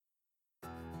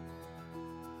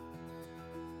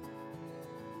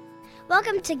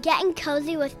Welcome to Getting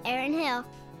Cozy with Erin Hill.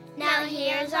 Now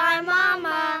here's our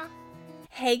mama.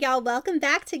 Hey y'all, welcome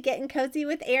back to Getting Cozy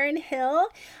with Erin Hill.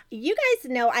 You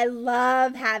guys know I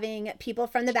love having people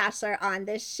from The Bachelor on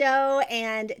this show,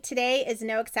 and today is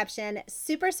no exception.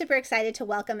 Super excited to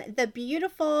welcome the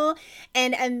beautiful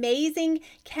and amazing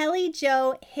Kelly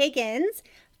Jo Higgins,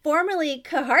 formerly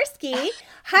Kuharsky.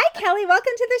 Hi Kelly,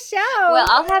 welcome to the show. Well,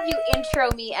 I'll have you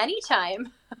intro me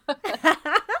anytime.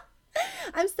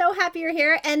 I'm so happy you're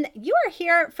here, and you are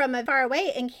here from far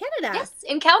away in Canada. Yes,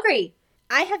 in Calgary.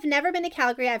 I have never been to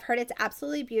Calgary. I've heard it's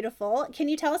absolutely beautiful. Can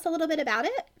you tell us a little bit about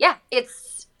it? Yeah,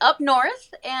 it's up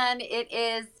north, and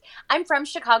I'm from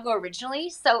Chicago originally,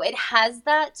 so it has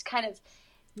that kind of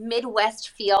Midwest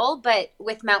feel, but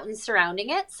with mountains surrounding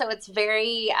it. So it's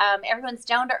very, everyone's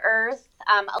down to earth,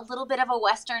 a little bit of a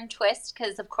Western twist,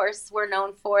 because of course we're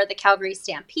known for the Calgary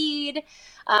Stampede.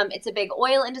 It's a big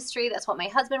oil industry. That's what my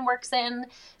husband works in.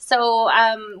 So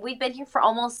we've been here for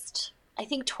almost, I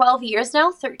think, 12 years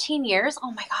now, 13 years.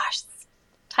 Oh my gosh,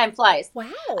 time flies.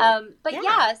 Wow. But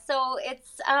yeah, so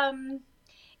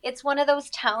it's one of those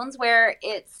towns where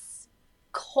it's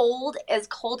cold as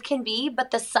cold can be,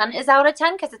 but the sun is out a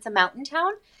ton because it's a mountain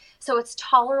town. So it's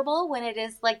tolerable when it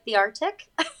is like the Arctic.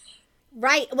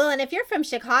 Right. Well, and if you're from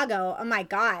Chicago, oh my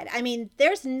God. I mean,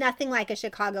 there's nothing like a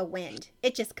Chicago wind.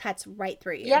 It just cuts right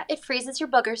through you. Yeah, it freezes your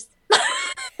boogers.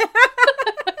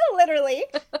 Literally.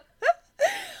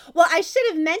 Well, I should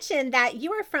have mentioned that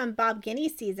you are from Bob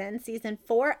Guiney's season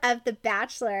 4 of The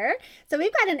Bachelor. So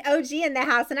we've got an OG in the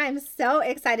house, and I'm so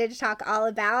excited to talk all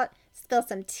about, spill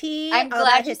some tea. I'm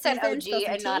glad you said OG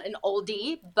and not an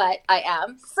oldie, but I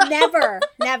am. So. Never.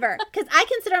 Because I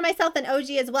consider myself an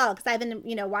OG as well, because I've been,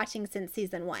 watching since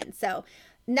season 1. So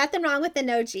nothing wrong with an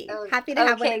OG. Happy to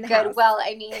have one in the house. Well,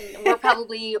 I mean, we're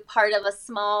probably part of a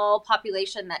small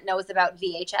population that knows about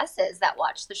VHSs that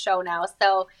watch the show now.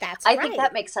 So I think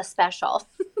that makes us special.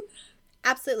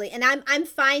 Absolutely. And I'm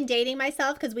fine dating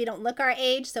myself because we don't look our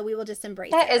age, so we will just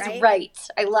embrace it. That is right.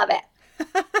 I love it.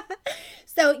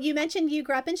 So you mentioned you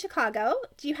grew up in Chicago.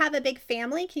 Do you have a big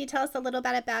family? Can you tell us a little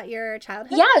bit about your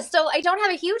childhood? Yeah, so I don't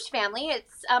have a huge family.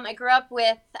 It's I grew up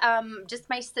with just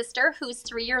my sister, who's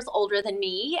 3 years older than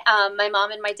me, my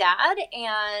mom and my dad.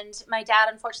 And my dad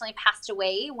unfortunately passed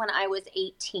away when I was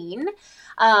 18.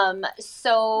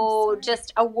 So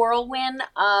just a whirlwind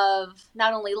of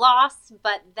not only loss,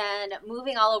 but then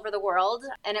moving all over the world.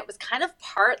 And it was kind of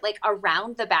part like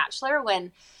around The Bachelor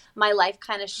when my life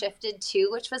kind of shifted too,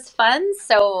 which was fun.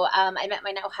 So I met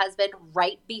my now husband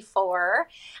right before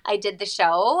I did the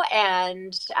show.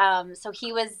 And so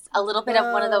he was a little bit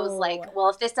of one of those like, well,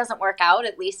 if this doesn't work out,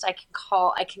 at least I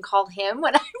can call him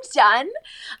when I'm done.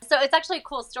 So it's actually a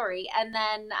cool story. And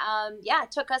then,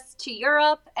 it took us to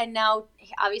Europe and now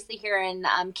obviously here in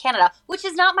Canada, which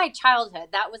is not my childhood.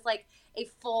 That was like a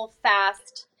full,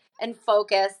 fast and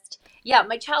focused. Yeah,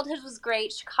 my childhood was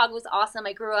great. Chicago was awesome.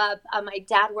 I grew up, my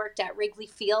dad worked at Wrigley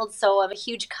Field, so I'm a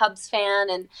huge Cubs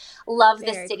fan and love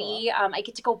the city. Cool. I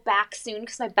get to go back soon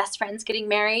because my best friend's getting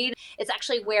married. It's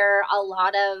actually where a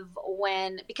lot of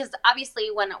because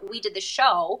obviously when we did the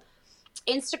show,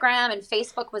 Instagram and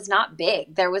Facebook was not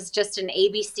big. There was just an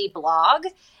ABC blog.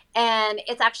 And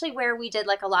it's actually where we did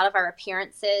like a lot of our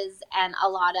appearances and a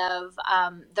lot of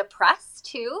the press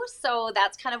too. So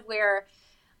that's kind of where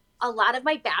a lot of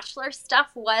my Bachelor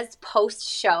stuff was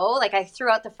post-show. Like I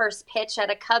threw out the first pitch at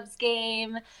a Cubs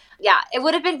game. Yeah, it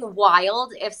would have been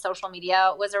wild if social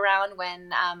media was around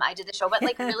when I did the show. But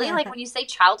like really, like when you say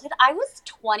childhood, I was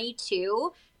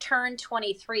 22, turned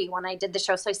 23 when I did the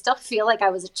show. So I still feel like I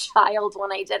was a child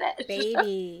when I did it.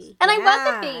 Baby. And I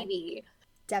was a baby.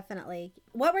 Definitely.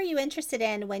 What were you interested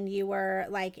in when you were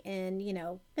like in,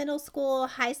 middle school,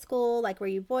 high school? Like, were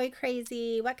you boy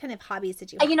crazy? What kind of hobbies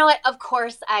did you have? You know what? Of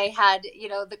course, I had,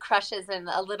 the crushes and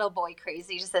a little boy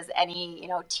crazy, just as any,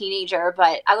 teenager.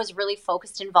 But I was really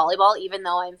focused in volleyball, even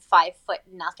though I'm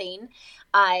 5'0".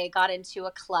 I got into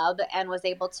a club and was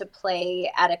able to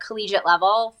play at a collegiate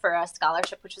level for a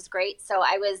scholarship, which was great. So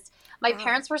my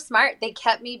parents were smart. They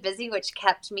kept me busy, which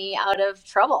kept me out of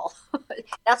trouble.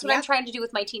 That's what I'm trying to do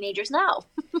with my teenagers now.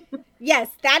 Yes,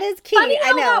 that is key.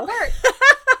 I know.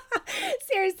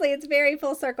 Seriously, it's very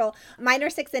full circle. Mine are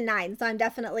 6 and 9. So I'm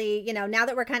definitely, now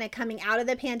that we're kind of coming out of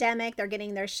the pandemic, they're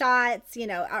getting their shots,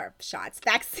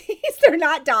 vaccines. They're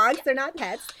not dogs. They're not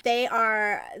pets.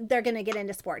 They're going to get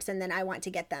into sports. And then I want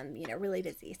to get them, really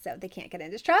busy so they can't get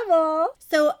into trouble.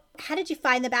 So how did you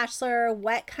find The Bachelor?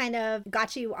 What kind of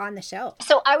got you on the show?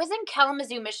 So I was in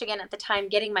Kalamazoo, Michigan at the time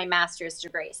getting my master's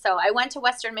degree. So I went to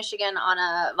Western Michigan on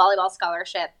a volleyball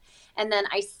scholarship. And then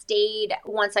I stayed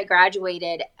once I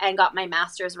graduated and got my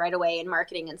master's right away in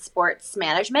marketing and sports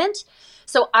management.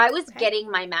 So I was getting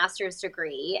my master's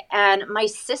degree, and my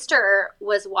sister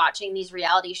was watching these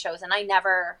reality shows, and I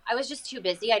was just too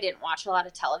busy. I didn't watch a lot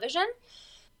of television.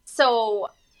 So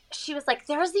she was like,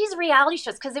 there's these reality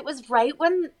shows, because it was right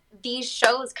when these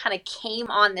shows kind of came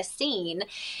on the scene.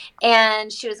 And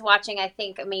she was watching, I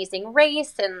think, Amazing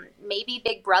Race and maybe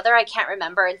Big Brother, I can't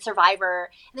remember, and Survivor.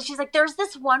 And then she's like, there's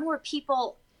this one where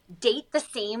people date the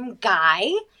same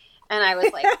guy. And I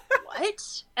was like,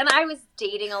 what? And I was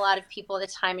dating a lot of people at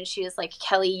the time, and she was like,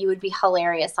 Kelly, you would be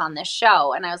hilarious on this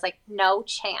show. And I was like, no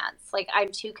chance. Like,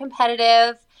 I'm too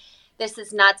competitive. This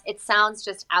is nuts. It sounds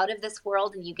just out of this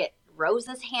world, and you get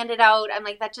roses handed out. I'm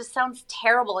like, that just sounds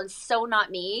terrible and so not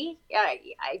me.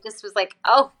 I just was like,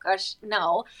 oh gosh,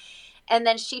 no. And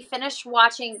then she finished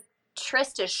watching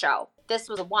Trista's show. This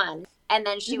was one. And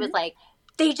then she was like,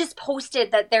 they just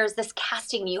posted that there's this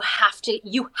casting, you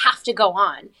have to go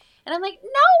on. And I'm like,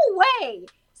 no way.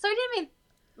 So I didn't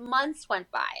even, months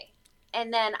went by.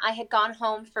 And then I had gone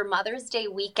home for Mother's Day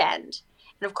weekend.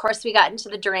 And of course we got into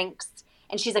the drinks,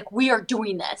 and she's like, we are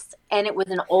doing this. And it was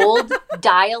an old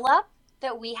dial-up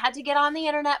that we had to get on the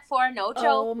internet for. No joke.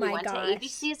 Oh my we went gosh. to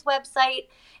ABC's website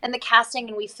and the casting,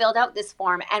 and we filled out this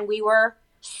form, and we were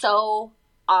so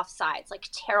offsides, like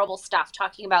terrible stuff,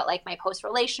 talking about like my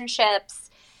post-relationships,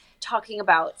 talking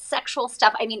about sexual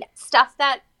stuff. I mean, stuff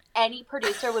that any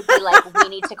producer would be like, we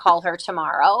need to call her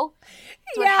tomorrow.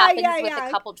 So it happens with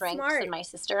a couple drinks and my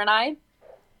sister and I.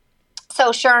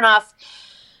 So sure enough,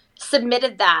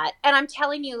 submitted that. And I'm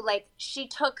telling you, like,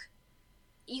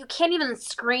 you can't even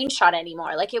screenshot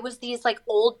anymore. Like, it was these like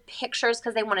old pictures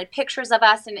because they wanted pictures of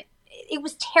us, and it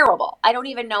was terrible. I don't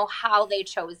even know how they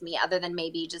chose me, other than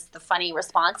maybe just the funny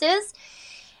responses.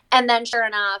 And then sure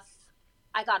enough,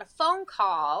 I got a phone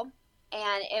call,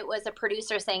 and it was a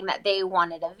producer saying that they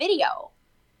wanted a video.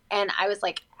 And I was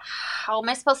like, how am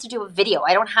I supposed to do a video?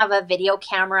 I don't have a video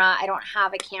camera. I don't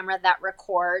have a camera that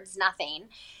records, nothing.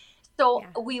 So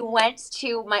we went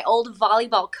to my old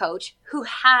volleyball coach, who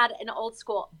had an old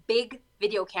school big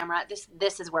video camera.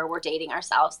 This is where we're dating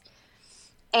ourselves.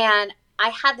 And I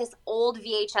had this old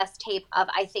VHS tape of,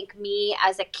 I think, me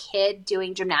as a kid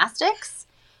doing gymnastics.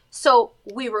 So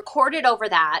we recorded over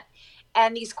that.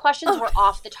 And these questions were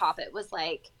off the top. It was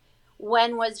like,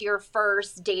 when was your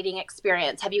first dating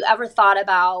experience? Have you ever thought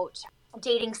about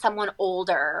dating someone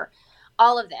older?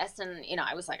 All of this. And,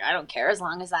 I was like, I don't care, as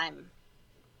long as I'm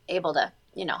able to,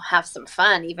 have some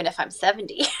fun, even if I'm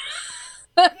 70.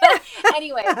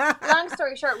 Anyway, long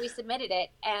story short, we submitted it,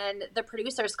 and the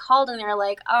producers called, and they're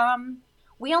like,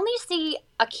 we only see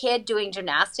a kid doing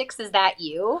gymnastics. Is that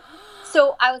you?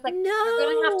 So I was like, no. You're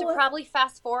going to have to probably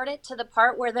fast forward it to the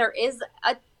part where there is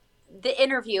the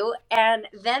interview. And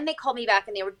then they called me back,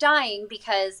 and they were dying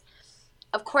because,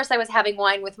 of course, I was having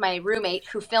wine with my roommate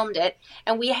who filmed it,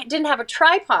 and we didn't have a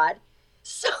tripod.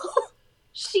 So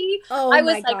I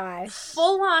was like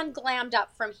full on glammed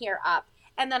up from here up.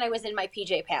 And then I was in my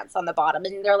PJ pants on the bottom,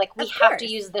 and they're like, we have to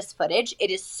use this footage.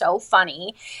 It is so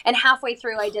funny. And halfway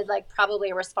through, I did like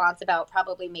probably a response about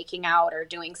probably making out or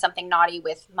doing something naughty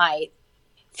with my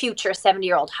future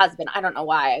 70-year-old husband. I don't know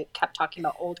why I kept talking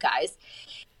about old guys.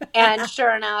 And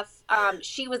sure enough,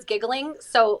 she was giggling.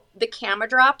 So the camera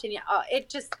dropped, and it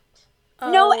just,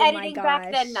 no editing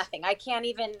back then, nothing. I can't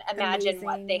even imagine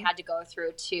what they had to go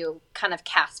through to kind of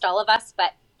cast all of us.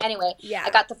 But anyway,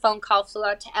 I got the phone call, flew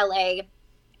out to LA,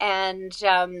 and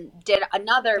did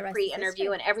another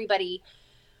pre-interview. And everybody,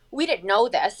 we didn't know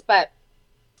this, but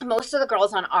most of the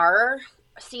girls on our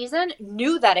season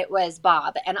knew that it was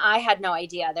Bob, and I had no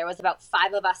idea. There was about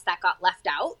 5 of us that got left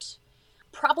out,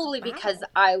 probably because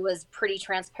I was pretty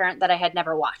transparent that I had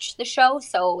never watched the show,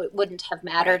 so it wouldn't have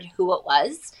mattered who it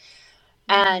was.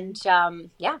 And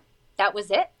that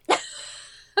was it.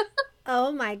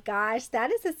 Oh my gosh, that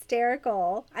is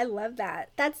hysterical. I love that.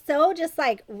 That's so just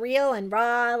like real and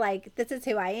raw. Like, this is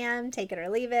who I am, take it or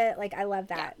leave it. Like, I love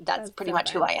that. Yeah, that's pretty much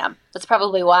who I am. That's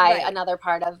probably why another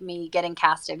part of me getting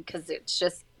casted, because it's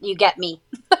just, you get me.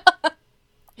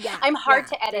 I'm hard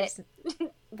to edit.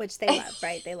 Which they love,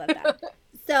 right? They love that.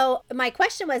 So my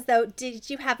question was, though, did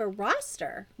you have a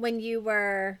roster when you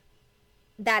were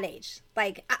that age?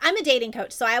 Like, I'm a dating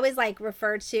coach, so I always like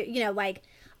refer to, like,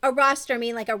 a roster,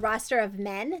 like a roster of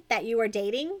men that you were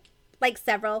dating, like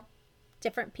several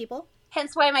different people.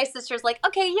 Hence why my sister's like,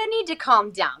 okay, you need to calm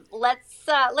down. Let's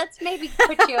maybe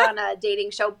put you on a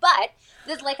dating show. But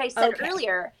this, like I said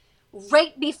earlier,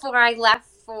 right before I left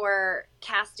for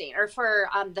casting or for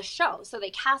the show, so they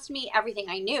cast me, everything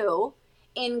I knew.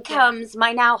 In comes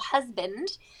my now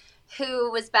husband,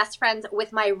 who was best friends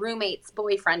with my roommate's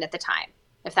boyfriend at the time,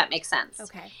 if that makes sense.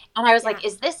 Okay. And I was like,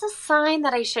 is this a sign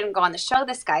that I shouldn't go on the show?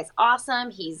 This guy's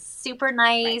awesome. He's super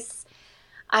nice.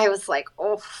 Right. I was like,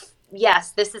 oh,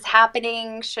 yes, this is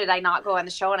happening. Should I not go on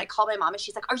the show? And I called my mom and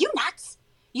she's like, are you nuts?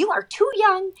 You are too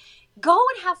young. Go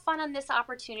and have fun on this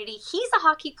opportunity. He's a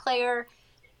hockey player.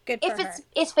 Good for her.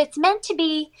 If it's meant to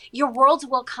be, your worlds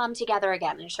will come together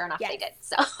again. And sure enough, they did.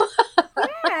 So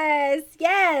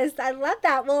yes. I love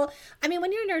that. Well, I mean,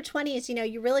 when you're in your 20s, you know,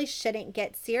 you really shouldn't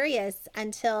get serious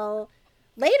until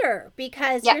later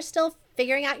because you're still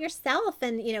figuring out yourself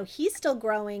and, you know, he's still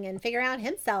growing and figuring out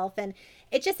himself. And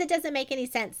it doesn't make any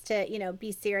sense to, you know,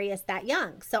 be serious that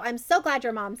young. So I'm so glad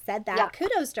your mom said that. Yeah.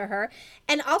 Kudos to her.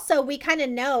 And also we kind of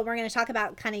know, we're going to talk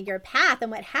about kind of your path and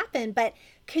what happened, but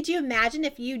could you imagine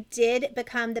if you did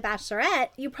become the Bachelorette,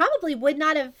 you probably would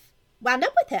not have wound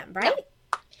up with him, right? No.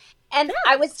 And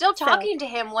I was still talking to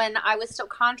him when I was still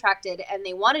contracted and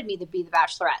they wanted me to be the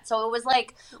Bachelorette. So it was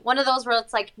like one of those where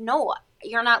it's like, no,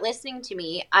 you're not listening to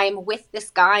me. I'm with this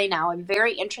guy now. I'm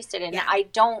very interested in it.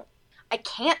 I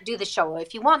can't do the show.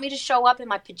 If you want me to show up in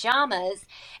my pajamas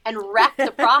and wreck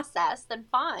the process, then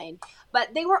fine.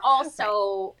 But they were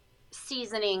also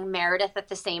seasoning Meredith at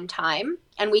the same time.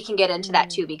 And we can get into that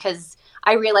too, because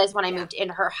I realized when I moved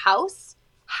into her house,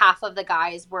 half of the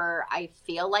guys were, I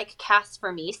feel like, cast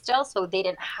for me still. So they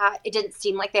it didn't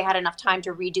seem like they had enough time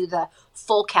to redo the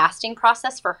full casting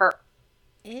process for her.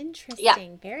 Interesting. Yeah.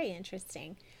 Very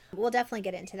interesting. We'll definitely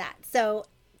get into that. So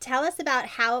tell us about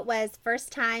how it was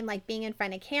first time, like being in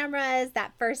front of cameras,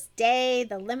 that first day,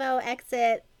 the limo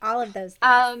exit, all of those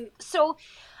things. So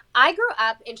I grew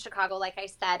up in Chicago, like I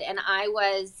said, and I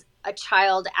was a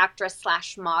child actress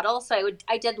 / model. So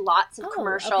I did lots of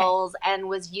commercials and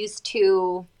was used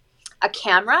to a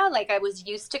camera. Like I was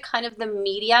used to kind of the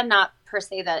media, not per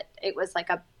se that it was like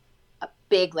a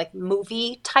big like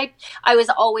movie type. I was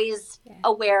always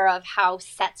aware of how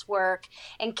sets work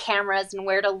and cameras and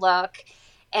where to look.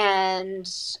 And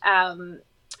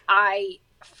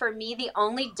for me, the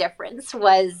only difference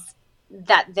was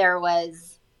that there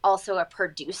was also a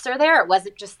producer there. It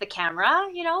wasn't just the camera,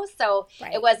 you know, so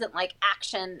it wasn't like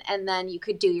action and then you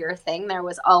could do your thing. There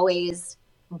was always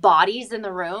bodies in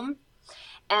the room.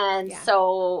 And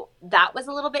so that was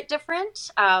a little bit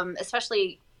different,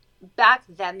 especially back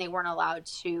then they weren't allowed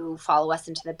to follow us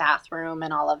into the bathroom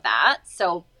and all of that.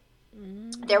 So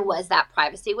there was that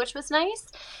privacy, which was nice.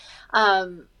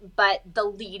 But the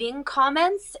leading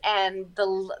comments and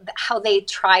how they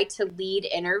try to lead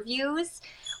interviews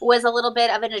was a little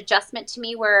bit of an adjustment to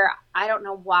me where I don't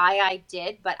know why I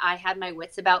did, but I had my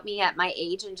wits about me at my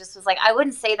age and just was like, I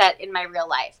wouldn't say that in my real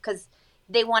life because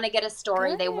they want to get a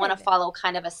story. Good. They want to follow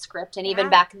kind of a script. And even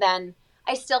back then,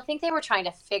 I still think they were trying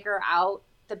to figure out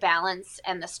the balance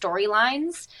and the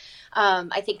storylines.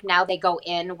 I think now they go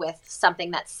in with something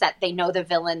that's set. They know the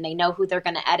villain. They know who they're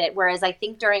going to edit. Whereas I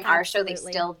think during our show, they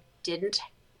still didn't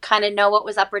kind of know what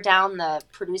was up or down. The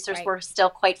producers were still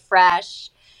quite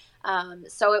fresh.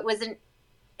 So it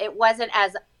wasn't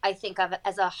as, I think of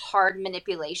as a hard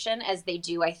manipulation as they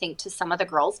do, I think, to some of the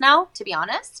girls now, to be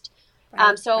honest.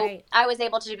 I was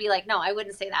able to be like, no, I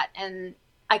wouldn't say that. And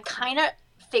I kind of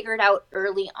figured out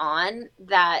early on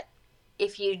that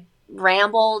if you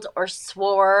rambled or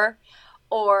swore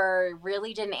or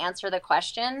really didn't answer the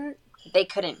question, they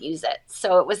couldn't use it.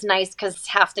 So it was nice because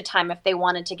half the time if they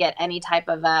wanted to get any type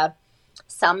of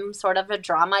some sort of a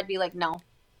drama, I'd be like, no.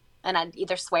 And I'd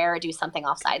either swear or do something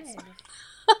offsides.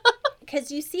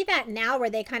 Because you see that now where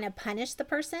they kind of punish the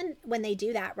person when they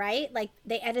do that, right? Like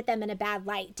they edit them in a bad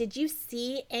light. Did you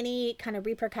see any kind of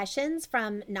repercussions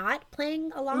from not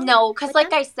playing along? No, because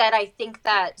like I said, I think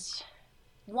that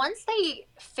once they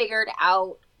figured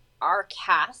out our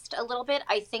cast a little bit,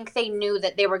 I think they knew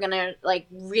that they were going to like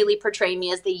really portray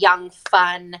me as the young,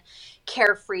 fun,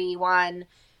 carefree one.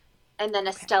 And then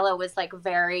Estella was like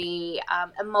very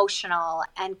emotional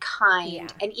and kind. Yeah.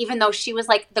 And even though she was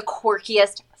like the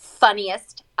quirkiest,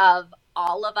 funniest of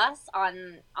all of us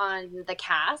on the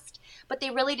cast, but they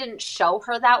really didn't show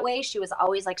her that way. She was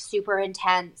always like super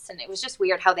intense. And it was just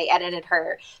weird how they edited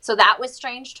her. So that was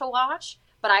strange to watch.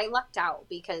 But I lucked out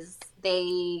because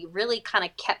they really kind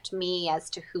of kept me as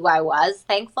to who I was,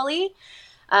 thankfully.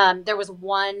 There was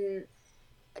one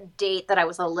date that I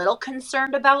was a little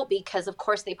concerned about because, of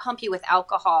course, they pump you with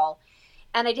alcohol.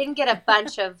 And I didn't get a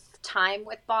bunch of time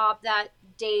with Bob that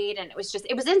date. And it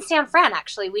was in San Fran,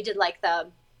 actually. We did like the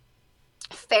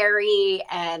ferry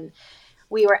and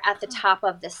we were at the top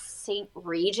of the St.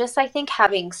 Regis, I think,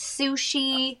 having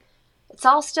sushi. It's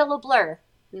all still a blur.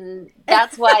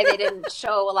 That's why they didn't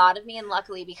show a lot of me. And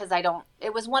luckily, because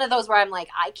it was one of those where I'm like,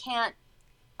 I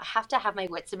I have to have my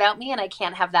wits about me and I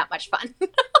can't have that much fun.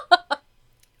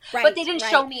 Right, but they didn't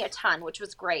show me a ton, which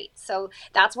was great. So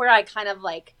that's where I kind of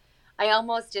like, I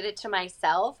almost did it to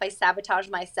myself. I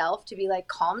sabotaged myself to be like,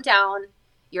 calm down.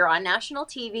 You're on national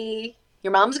TV.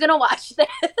 Your mom's going to watch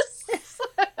this.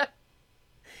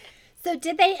 So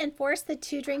did they enforce the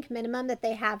 2-drink minimum that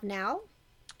they have now?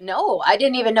 No, I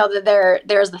didn't even know that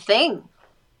there's the thing.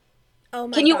 Oh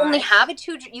my Can you gosh. only have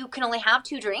you can only have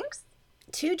 2 drinks?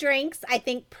 2 drinks, I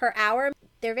think, per hour.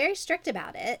 They're very strict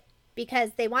about it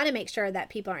because they want to make sure that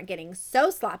people aren't getting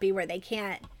so sloppy where they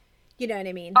can't, you know what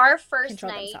I mean? Our first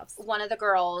night, themselves. One of the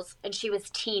girls, and she was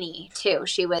teeny too.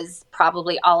 She was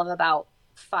probably all of about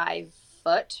 5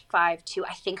 foot, 5'2".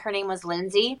 I think her name was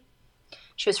Lindsay.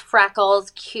 She was freckles,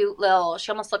 cute little,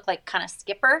 she almost looked like kind of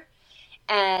Skipper.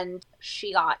 And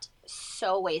she got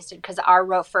so wasted because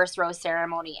our first rose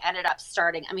ceremony ended up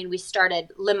starting. I mean,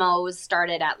 limos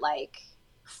started at like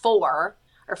 4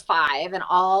 or 5 and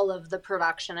all of the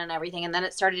production and everything. And then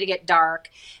it started to get dark.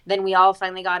 Then we all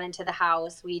finally got into the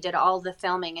house. We did all the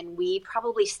filming and we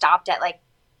probably stopped at like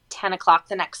 10 o'clock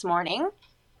the next morning.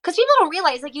 Because people don't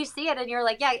realize, like you see it and you're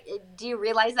like, yeah, do you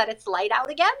realize that it's light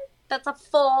out again? That's a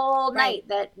full night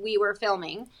that we were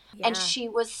filming. Yeah. And she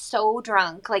was so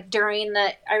drunk. Like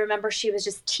I remember she was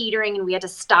just teetering and we had to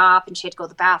stop and she had to go to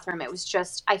the bathroom. It was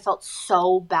just, I felt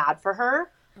so bad for her.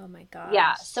 Oh my gosh.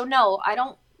 Yeah. So no,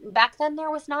 back then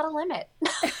there was not a limit.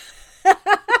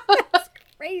 That's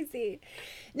crazy.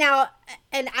 Now,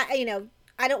 and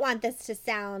I don't want this to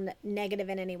sound negative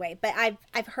in any way, but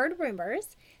I've heard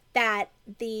rumors that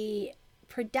the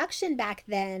production back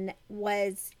then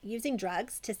was using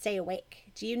drugs to stay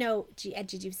awake. Do you know,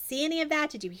 did you see any of that?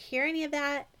 Did you hear any of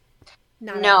that?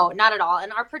 No, not at all.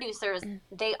 And our producers,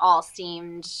 they all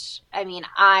seemed, I mean,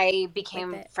 I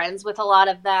became friends with a lot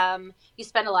of them. You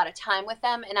spend a lot of time with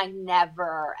them and I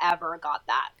never, ever got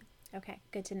that. Okay,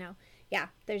 good to know. Yeah,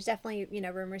 there's definitely,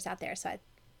 rumors out there. So I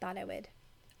thought I would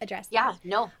address that. Yeah,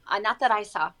 no, not that I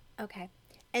saw. Okay.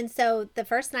 And so the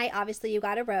first night, obviously, you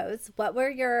got a rose. What were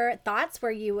your thoughts?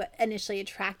 Were you initially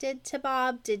attracted to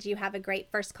Bob? Did you have a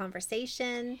great first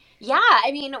conversation? Yeah,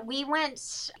 I mean,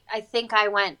 I think I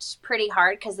went pretty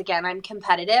hard because, again, I'm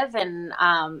competitive. And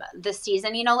this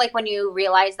season, like when you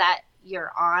realize that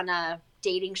you're on a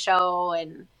dating show,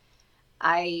 and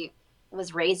I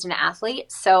was raised an athlete,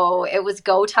 so it was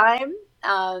go time.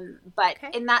 But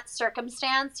in that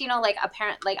circumstance,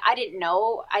 apparently, I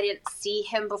didn't see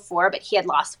him before, but he had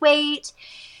lost weight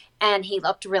and he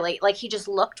looked really, he just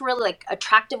looked really,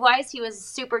 attractive wise. He was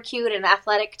super cute and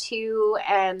athletic too.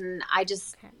 And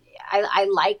I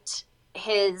liked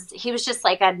he was just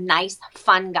like a nice,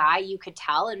 fun guy, you could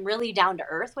tell, and really down to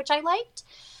earth, which I liked.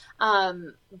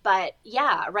 But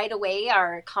yeah, right away,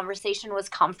 our conversation was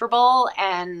comfortable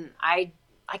and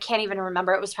I can't even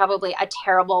remember. It was probably a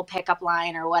terrible pickup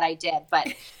line or what I did, but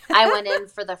I went in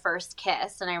for the first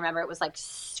kiss and I remember it was like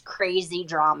crazy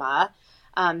drama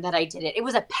that I did it. It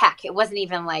was a peck. It wasn't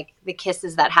even like the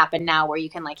kisses that happen now where you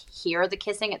can hear the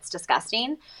kissing. It's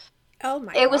disgusting. Oh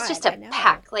my God. It was just a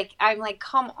peck. I'm like,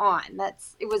 come on.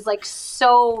 It was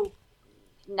so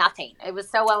nothing. It was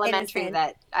so elementary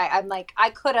that I'm like,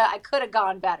 I could have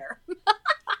gone better.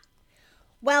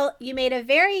 Well, you made a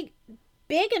very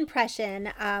big impression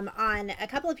on a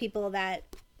couple of people that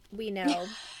we know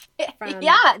from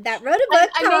that wrote a book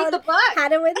called How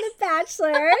to Win the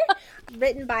Bachelor,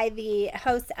 written by the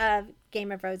host of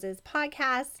Game of Roses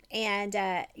podcast. And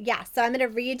so I'm going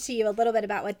to read to you a little bit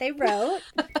about what they wrote.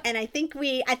 And I think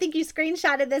you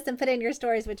screenshotted this and put it in your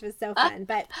stories, which was so fun.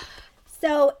 But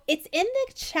so it's in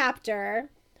the chapter.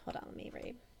 Hold on, let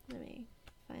me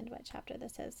find what chapter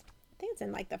this is. I think it's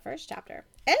in the first chapter.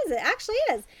 It actually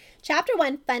is. Chapter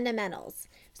 1, fundamentals.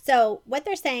 So what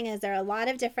they're saying is there are a lot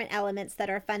of different elements that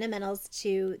are fundamentals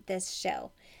to this show.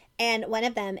 And one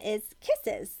of them is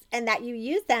kisses, and that you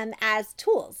use them as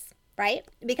tools, right?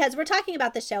 Because we're talking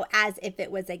about the show as if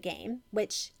it was a game,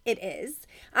 which it is.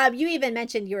 You even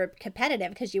mentioned you were competitive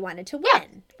because you wanted to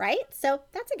win, right? So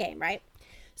that's a game, right?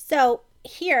 So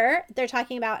here they're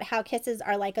talking about how kisses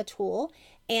are like a tool,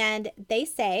 and they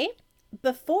say,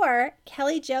 before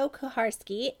Kelly Jo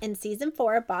Kuharski in season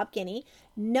 4, Bob Guiney,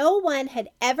 no one had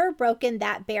ever broken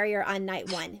that barrier on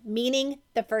night 1, meaning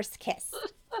the first kiss.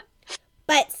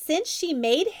 But since she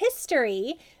made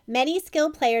history, many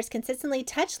skilled players consistently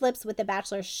touch lips with the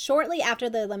Bachelor shortly after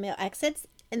the limo exits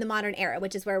in the modern era,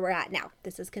 which is where we're at now.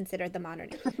 This is considered the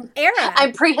modern era.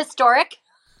 I'm prehistoric.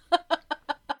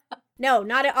 No,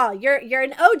 not at all. You're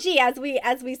an OG,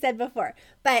 as we said before.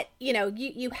 But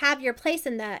you have your place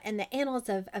in the annals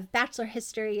of Bachelor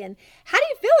history. And how do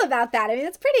you feel about that? I mean,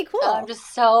 it's pretty cool. I'm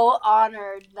just so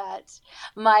honored that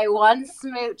my one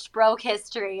smooch broke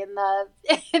history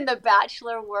in the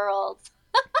Bachelor world.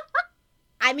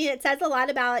 I mean, it says a lot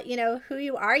about, who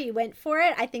you are. You went for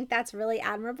it. I think that's really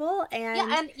admirable. And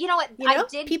yeah, and you know what? I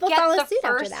did people get follow the suit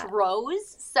first after that.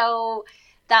 rose. So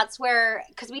that's where,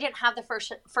 because we didn't have the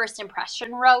first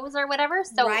impression rose or whatever.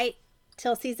 So right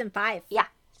till season 5. Yeah.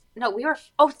 No, we were,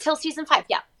 till season 5.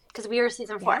 Yeah. Because we were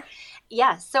season 4.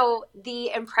 Yeah. So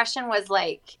the impression was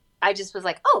like, I just was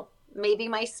like, oh, maybe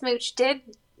my smooch did,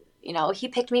 he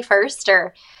picked me first,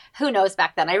 or who knows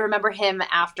back then. I remember him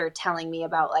after telling me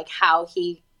about like how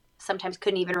he sometimes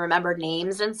couldn't even remember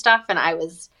names and stuff. And I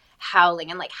was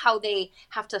howling, and like how they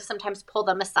have to sometimes pull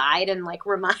them aside and like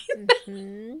remind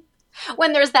Mm-hmm.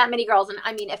 when there's that many girls. And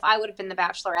I mean, if I would have been the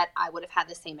Bachelorette, I would have had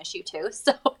the same issue too.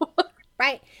 So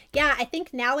right. Yeah. I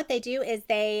think now what they do is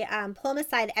they pull them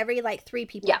aside every like 3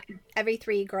 people. Yeah. Every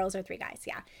 3 girls or 3 guys.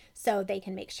 Yeah. So they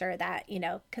can make sure that,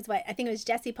 because I think it was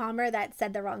Jesse Palmer that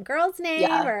said the wrong girl's name,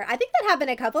 or I think that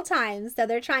happened a couple times. So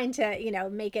they're trying to,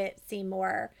 make it seem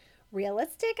more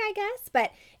realistic, I guess.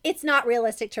 But it's not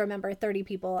realistic to remember 30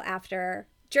 people after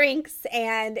drinks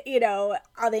and, all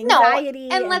the anxiety.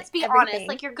 No, and let's be everything. honest,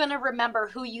 like you're going to remember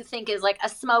who you think is like a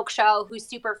smoke show, who's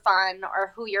super fun,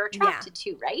 or who you're attracted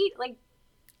to, right? Like,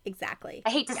 exactly. I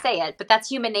hate to say it, but that's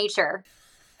human nature.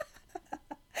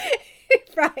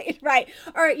 Right.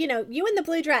 Or, you in the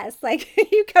blue dress, like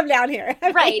you come down here.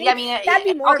 Right. I mean, that'd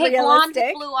be more realistic. Blonde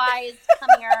with blue eyes, come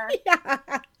here.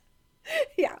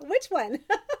 Yeah. Which one?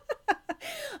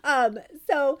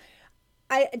 So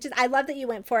I love that you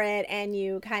went for it and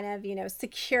you kind of,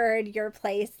 secured your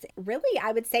place really,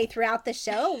 I would say, throughout the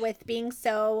show with being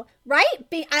so, right?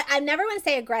 I never want to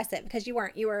say aggressive because you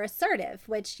weren't. You were assertive,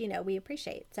 which, we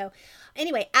appreciate. So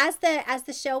anyway, as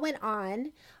the show went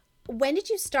on, when did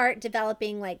you start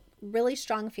developing like really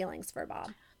strong feelings for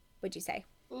Bob, would you say?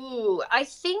 Ooh, I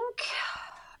think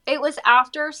it was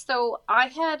after. So I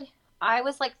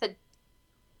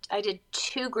did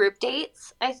 2 group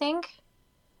dates, I think,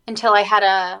 until I had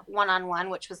a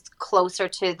one-on-one, which was closer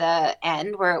to the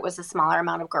end where it was a smaller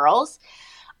amount of girls.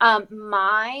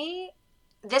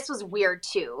 This was weird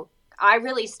too. I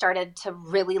really started to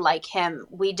really like him.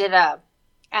 We did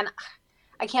and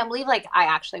I can't believe like I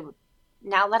actually,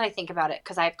 now that I think about it,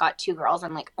 because I've got 2 girls,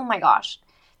 I'm like, oh my gosh.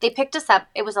 They picked us up.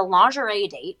 It was a lingerie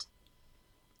date.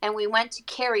 And we went to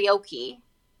karaoke.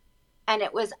 And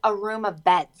it was a room of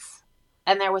beds.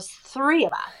 And there was 3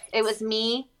 of us. It was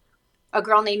me, a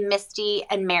girl named Misty,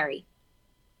 and Mary.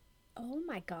 Oh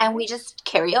my God. And we just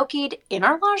karaoke'd in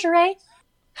our lingerie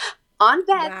on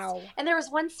beds. Wow. And there was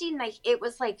one scene, like it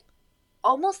was like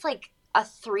almost like a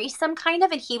threesome kind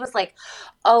of. And he was like,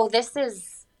 oh, this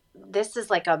is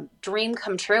like a dream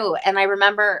come true. And I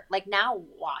remember like now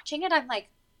watching it, I'm like,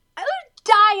 I would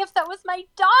die if that was my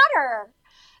daughter.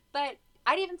 But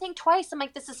I didn't even think twice. I'm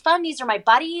like, this is fun. These are my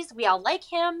buddies. We all like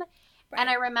him. Right. And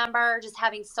I remember just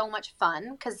having so much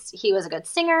fun because he was a good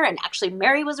singer. And actually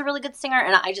Mary was a really good singer.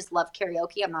 And I just love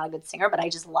karaoke. I'm not a good singer, but I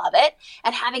just love it.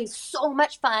 And having so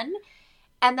much fun.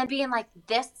 And then being like,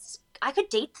 I could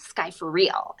date this guy for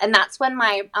real. And that's when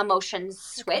my emotions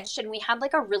switched. Okay. And we had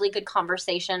like a really good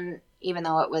conversation, even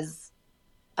though it was,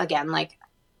 again, like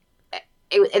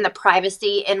in the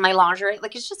privacy in my lingerie.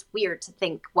 Like, it's just weird to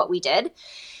think what we did.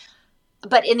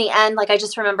 But in the end, like, I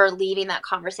just remember leaving that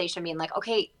conversation being like,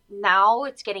 okay, now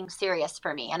it's getting serious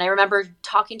for me. And I remember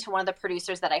talking to one of the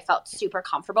producers that I felt super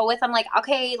comfortable with. I'm like,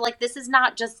 okay, like, this is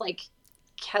not just like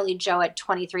Kelly Jo at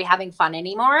 23 having fun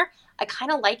anymore. I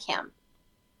kind of like him.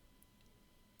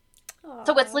 Aww.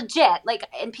 So it's legit. Like,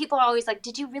 and people are always like,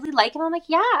 did you really like him? I'm like,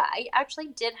 yeah, I actually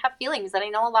did have feelings. And I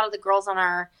know a lot of the girls on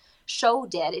our show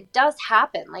did. It does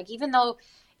happen. Like, even though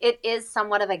it is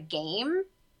somewhat of a game,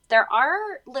 there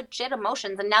are legit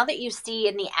emotions. And now that you see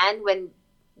in the end when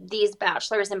these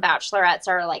bachelors and bachelorettes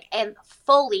are like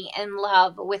fully in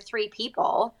love with 3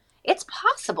 people, it's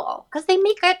possible because they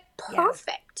make it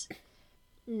perfect. Yeah.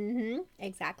 Mm-hmm.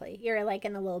 Exactly. You're like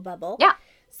in a little bubble. Yeah.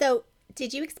 So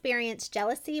did you experience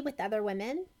jealousy with other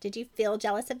women? Did you feel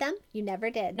jealous of them? You never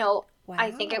did. No. Wow.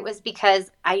 I think it was because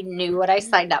I knew what I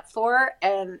signed up for.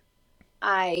 And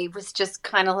I was just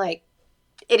kind of like,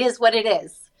 it is what it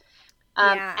is.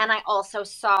 And I also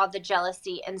saw the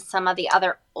jealousy in some of the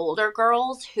other older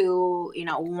girls who,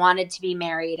 wanted to be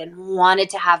married and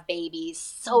wanted to have babies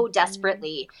so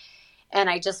desperately. And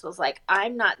I just was like,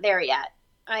 I'm not there yet.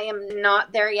 I am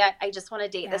not there yet. I just want to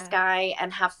date this guy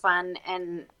and have fun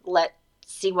and let's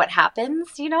see what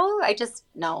happens, you know? I just,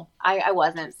 no, I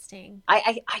wasn't. Interesting.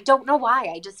 I don't know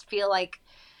why. I just feel like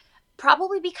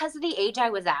probably because of the age I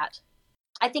was at.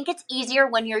 I think it's easier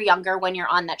when you're younger, when you're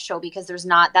on that show, because there's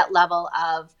not that level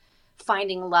of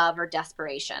finding love or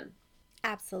desperation.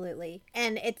 Absolutely.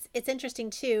 And it's interesting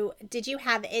too. Did you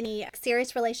have any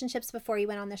serious relationships before you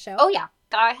went on the show? Oh yeah.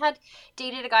 I had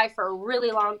dated a guy for a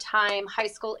really long time, high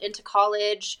school into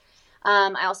college.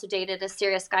 I also dated a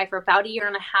serious guy for about a year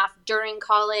and a half during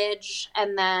college.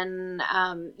 And then,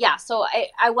 so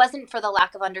I wasn't for the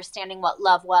lack of understanding what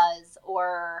love was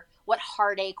or what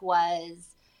heartache was.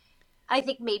 I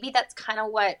think maybe that's kind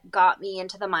of what got me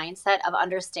into the mindset of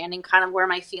understanding kind of where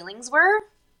my feelings were.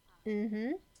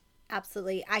 Mm-hmm.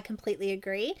 Absolutely. I completely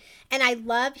agree. And I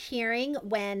love hearing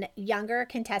when younger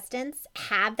contestants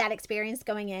have that experience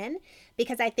going in,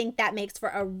 because I think that makes for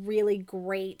a really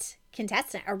great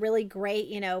contestant, a really great,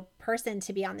 person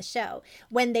to be on the show.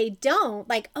 When they don't,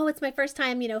 like, oh, it's my first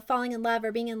time, falling in love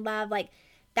or being in love, like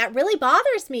that really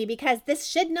bothers me, because this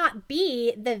should not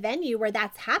be the venue where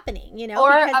that's happening,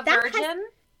 Or because a virgin.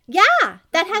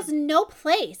 That has no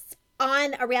place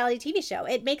on a reality TV show.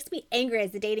 It makes me angry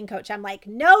as a dating coach. I'm like,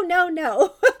 no.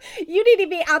 You need to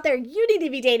be out there. You need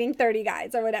to be dating 30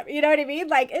 guys or whatever. You know what I mean?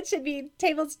 Like, it should be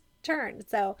tables turned.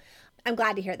 So I'm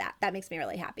glad to hear that. That makes me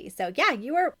really happy. So yeah,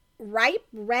 you were ripe,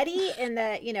 ready in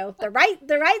the, the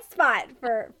right spot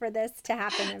for this to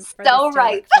happen. And for so this to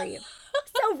ripe work for you.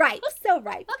 So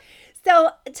ripe.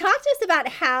 So talk to us about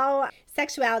how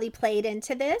sexuality played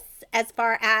into this, as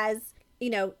far as,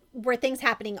 were things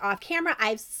happening off camera?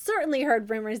 I've certainly heard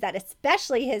rumors that,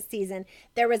 especially his season,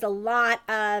 there was a lot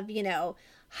of,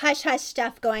 hush hush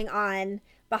stuff going on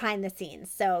behind the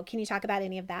scenes. So can you talk about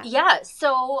any of that? Yeah.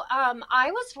 So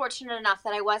I was fortunate enough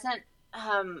that I wasn't,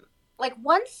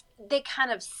 once they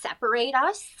kind of separate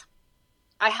us,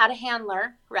 I had a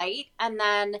handler, right? And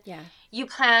then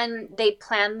they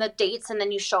plan the dates, and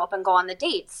then you show up and go on the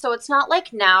dates. So it's not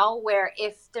like now where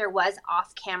if there was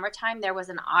off camera time, there was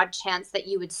an odd chance that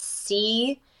you would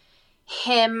see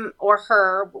him or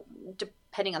her,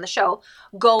 depending on the show,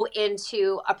 go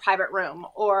into a private room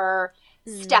or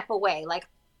step away. Like,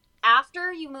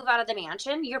 after you move out of the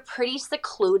mansion, you're pretty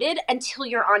secluded until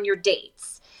you're on your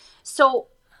dates. So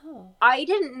I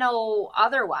didn't know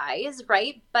otherwise,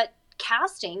 right? But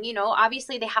casting,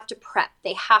 obviously they have to prep.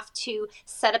 They have to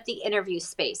set up the interview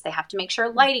space. They have to make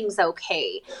sure lighting's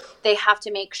okay. They have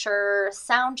to make sure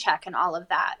sound check and all of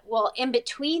that. Well, in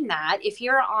between that, if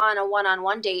you're on a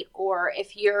one-on-one date, or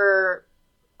if you're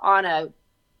on a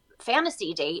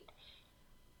fantasy date,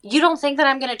 you don't think that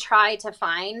I'm going to try to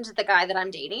find the guy that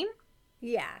I'm dating?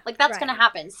 Yeah. Like, that's going to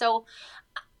happen. So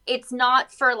it's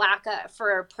not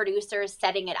for producers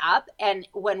setting it up. And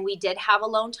when we did have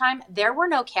alone time, there were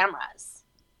no cameras.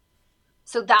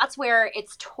 So that's where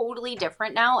it's totally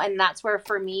different now. And that's where,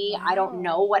 for me, I don't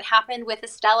know what happened with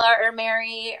Estella or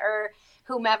Mary or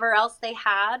whomever else they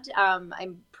had.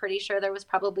 I'm pretty sure there was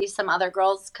probably some other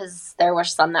girls, because there were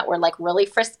some that were like really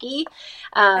frisky,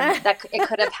 that it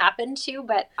could have happened to,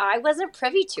 but I wasn't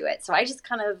privy to it. So I just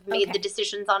kind of made the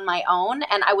decisions on my own,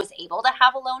 and I was able to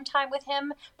have alone time with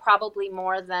him probably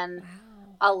more than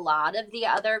a lot of the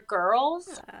other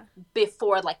girls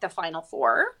before like the final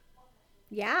four.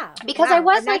 Yeah. Because I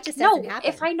was like, no,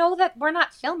 if I know that we're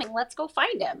not filming, let's go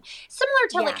find him. Similar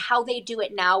to like how they do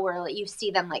it now, where like, you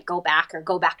see them like go back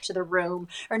to the room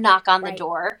or knock on the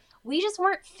door. We just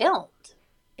weren't filmed.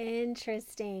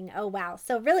 Interesting. Oh, wow.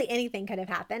 So really anything could have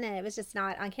happened, and it was just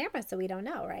not on camera, so we don't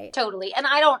know, right? Totally. And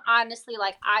I don't honestly,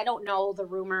 I don't know the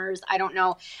rumors. I don't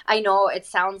know. I know it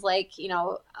sounds like,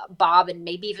 Bob and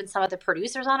maybe even some of the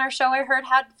producers on our show I heard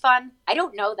had fun. I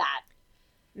don't know that.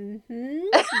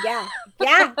 Yeah,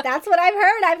 that's what I've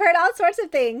heard. I've heard all sorts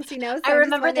of things, So I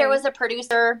remember there was a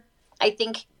producer, I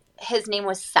think his name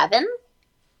was Seven.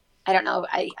 I don't know.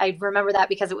 I remember that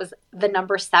because it was the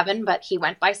number 7, but he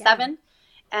went by 7.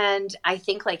 And I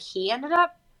think like he ended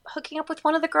up hooking up with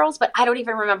one of the girls, but I don't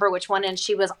even remember which one. And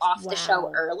she was off the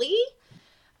show early.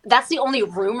 That's the only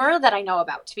rumor that I know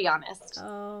about, to be honest.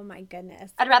 Oh my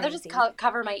goodness. I'd rather just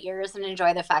cover my ears and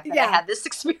enjoy the fact that I had this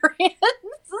experience.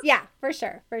 Yeah, for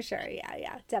sure.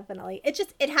 Yeah, definitely.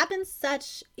 It happens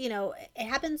it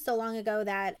happens so long ago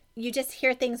that you just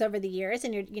hear things over the years,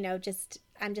 and you're,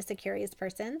 I'm just a curious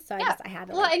person. So I had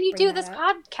to. Well, and you do this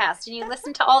podcast and you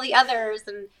listen to all the others,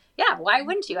 and why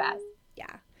wouldn't you ask?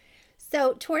 Yeah.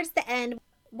 So towards the end,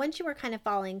 once you were kind of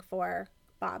falling for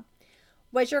Bob,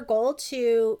 was your goal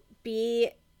to be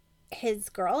his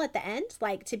girl at the end,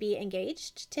 like to be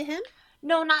engaged to him?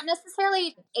 No, not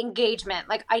necessarily engagement.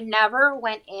 Like, I never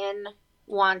went in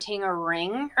wanting a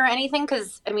ring or anything.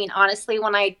 Because, I mean, honestly,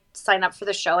 when I signed up for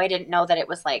the show, I didn't know that it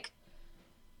was like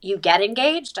you get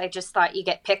engaged. I just thought you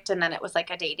get picked and then it was like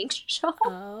a dating show.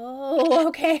 Oh,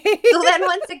 okay. So then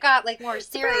once it got like more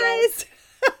serious, Surprise.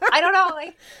 I don't know,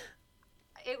 like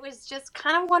it was just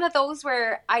kind of one of those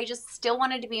where I just still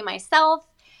wanted to be myself.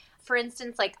 For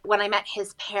instance, like when I met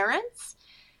his parents,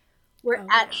 we're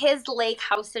at his lake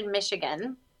house in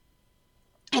Michigan.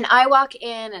 And I walk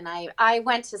in and I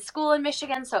went to school in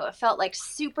Michigan, so it felt like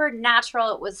super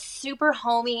natural. It was super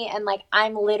homey. And like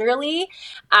I'm literally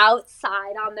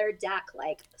outside on their deck,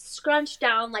 like scrunched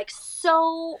down, like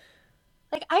so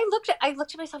like I looked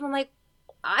at myself, I'm like,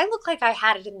 I look like I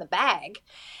had it in the bag.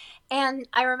 And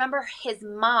I remember his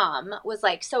mom was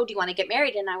like, so do you want to get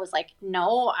married? And I was like,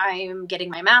 no, I'm getting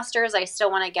my master's. I still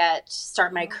want to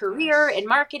start my career in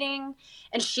marketing.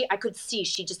 And I could see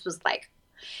she just was like,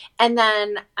 and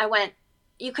then I went,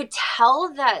 you could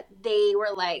tell that they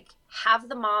were like, have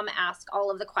the mom ask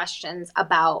all of the questions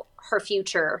about her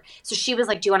future. So she was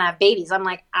like, do you want to have babies? I'm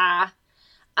like,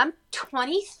 I'm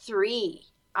 23.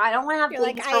 I don't want to have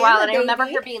babies for a while. And I remember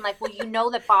her being like, well, you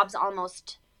know that Bob's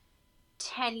almost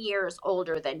 10 years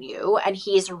older than you and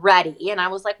he's ready. And I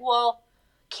was like, well,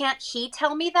 can't he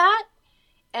tell me that?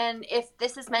 And if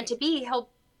this is meant to be, he'll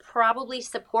probably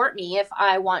support me if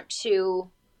I want to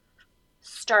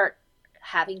start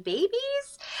having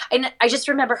babies. And I just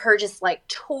remember her just like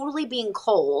totally being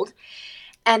cold.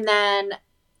 And then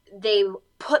they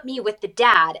put me with the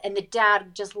dad and the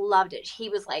dad just loved it. He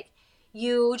was like,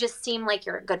 you just seem like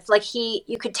you're a good, like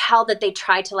you could tell that they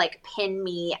tried to like pin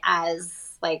me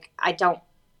as like,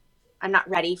 I'm not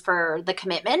ready for the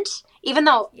commitment, even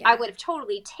though I would have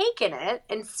totally taken it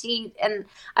and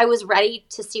I was ready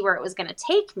to see where it was going to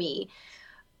take me.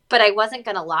 But I wasn't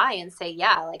going to lie and say,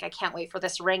 yeah, like I can't wait for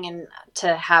this ring and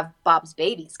to have Bob's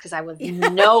babies, because I was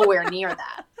nowhere near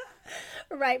that.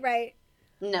 Right.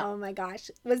 No. Oh my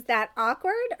gosh. Was that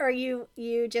awkward, or you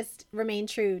just remained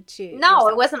true to No,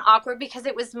 yourself? It wasn't awkward because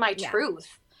it was my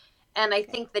truth. And I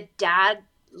think the dad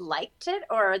liked it,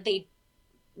 or they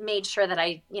made sure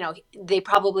that they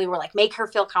probably were like, make her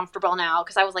feel comfortable now.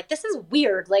 Because I was like, this is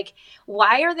weird. Like,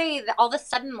 why are they all of a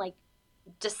sudden like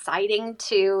deciding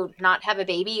to not have a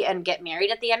baby and get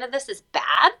married at the end of this is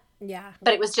bad. Yeah.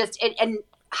 But it was just and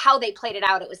how they played it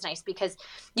out, it was nice because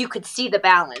you could see the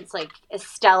balance. Like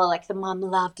Estella, like the mom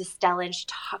loved Estella and she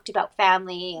talked about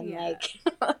family and like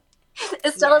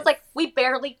Estella's like, we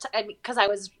barely because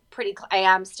I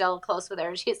am still close with her,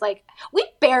 and she's like, we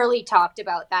barely talked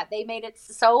about that. They made it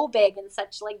so big and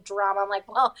such like drama. I'm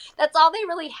like, well, that's all they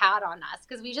really had on us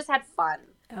because we just had fun.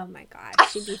 Oh my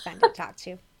gosh, she'd be fun to talk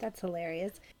to. That's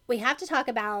hilarious. We have to talk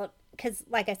about, because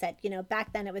like I said,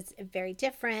 back then it was very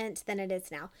different than it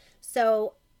is now.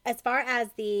 So as far as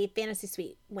the fantasy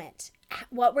suite went,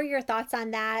 what were your thoughts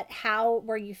on that? How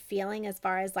were you feeling as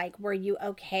far as like, were you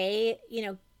okay?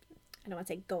 I don't want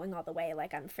to say going all the way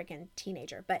like I'm a freaking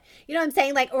teenager, but you know what I'm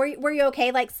saying? Like, were you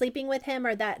okay like sleeping with him,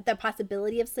 or the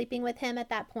possibility of sleeping with him at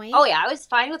that point? Oh yeah, I was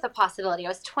fine with the possibility. I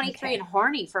was 23 and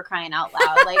horny, for crying out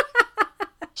loud. Like,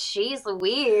 jeez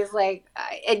Louise, like,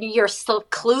 and you're so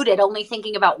secluded, only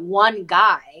thinking about one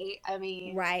guy. I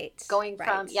mean, going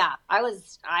from, I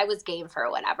was game for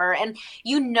whatever. And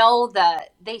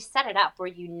they set it up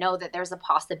where that there's a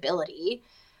possibility,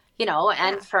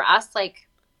 and for us, like,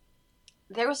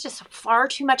 there was just far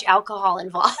too much alcohol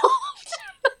involved.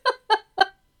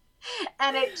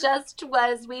 And it just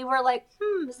was, we were like,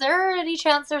 is there any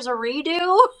chance there's a redo?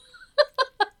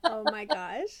 Oh my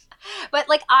gosh. But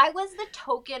like, I was the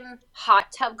token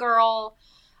hot tub girl.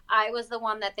 I was the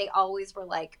one that they always were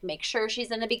like, make sure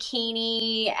she's in a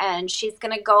bikini and she's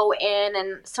going to go in.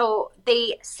 And so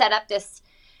they set up this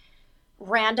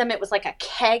random, it was like a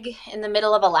keg in the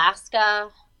middle of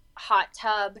Alaska hot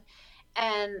tub.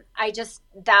 And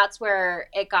that's where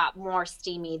it got more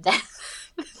steamy than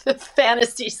the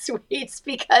fantasy suites,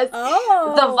 because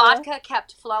the vodka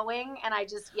kept flowing. And and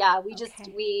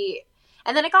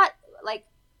then it got like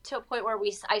to a point where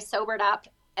I sobered up,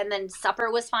 and then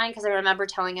supper was fine. Cause I remember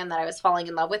telling him that I was falling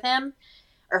in love with him,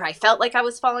 or I felt like I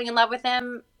was falling in love with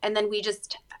him. And then we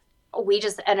just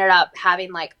ended up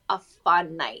having like a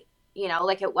fun night,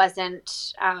 like it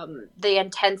wasn't, the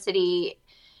intensity.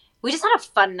 We just had a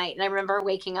fun night. And I remember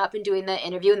waking up and doing the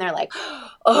interview, and they're like,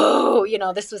 oh,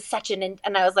 this was such and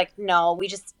I was like, no,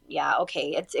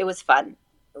 okay. It was fun.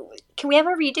 Can we have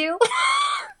a redo?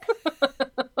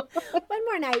 One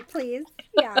more night, please.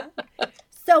 Yeah.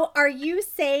 So are you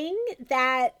saying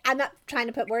that, I'm not trying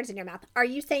to put words in your mouth, are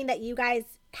you saying that you guys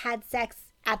had sex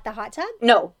at the hot tub?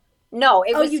 No.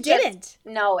 It was you didn't?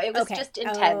 No, it was just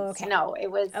intense. Okay. No,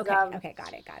 it was. Okay,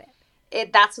 got it.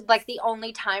 that's like the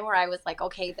only time where I was like,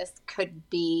 okay, this could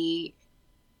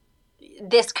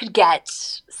get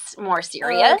more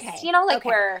serious, Okay. you know, like Okay.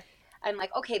 where I'm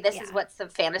like, okay, this is Yeah. what the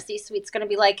fantasy suite's going to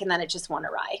be like. And then it just went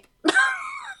awry.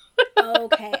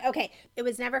 Okay. It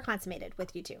was never consummated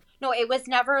with you two. No, it was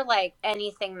never like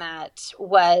anything that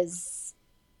was,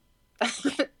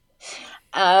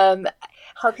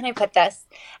 how can I put this?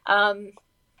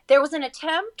 There was an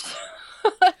attempt.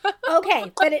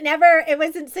 Okay, but it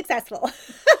wasn't successful.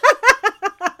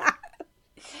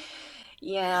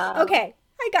 Yeah. Okay,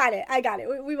 I got it.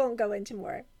 We won't go into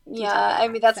more. Yeah, detail I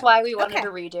on mean, that, that's so. why we wanted Okay.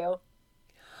 to redo.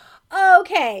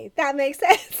 Okay, that makes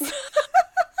sense.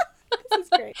 This is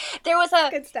great. There was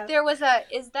Good stuff.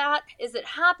 is it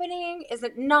happening? Is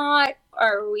it not?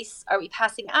 Are we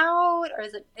passing out? Or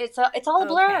is it's all a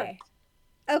blur.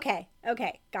 Okay,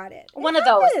 got it. One It of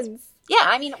those. happens. Yeah,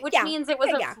 I mean, which Yeah, means it was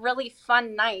yeah. a really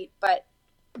fun night, but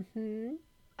Mhm.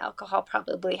 alcohol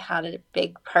probably had a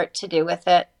big part to do with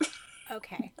it.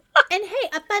 Okay. And hey,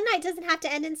 a fun night doesn't have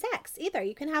to end in sex either.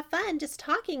 You can have fun just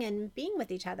talking and being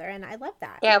with each other, and I love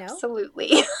that. You know?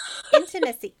 Absolutely.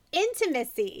 Intimacy.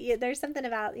 There's something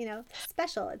about,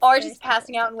 special. It's Or very just special.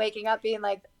 passing out and waking up being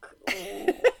like,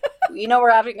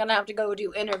 we're going to have to go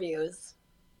do interviews.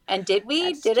 And did we?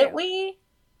 That's Didn't true. we?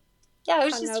 Yeah, it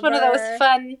was just one of those Hungover.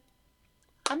 fun.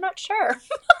 I'm not sure.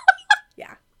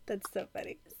 Yeah, that's so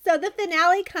funny. So the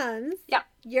finale comes. Yep.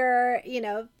 You're,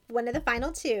 one of the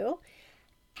final two.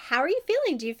 How are you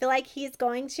feeling? Do you feel like he's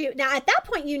going to... Now, at that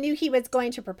point, you knew he was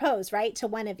going to propose, right? To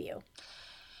one of you.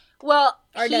 Well,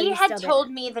 Or no, he you had still told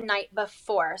didn't? me the night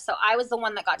before. So I was the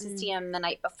one that got to see him the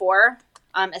night before.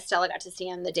 Estella got to see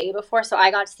him the day before. So I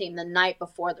got to see him the night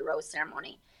before the rose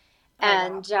ceremony. Oh,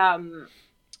 And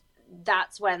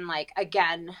that's when, like,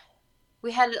 again,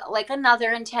 we had, like,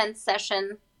 another intense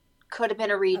session. Could have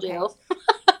been a redo.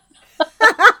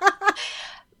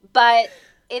 But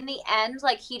in the end,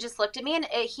 like, he just looked at me and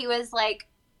he was like,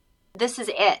 this is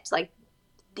it. Like,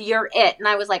 you're it. And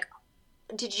I was like,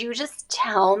 did you just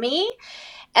tell me?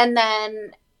 And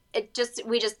then it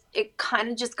kind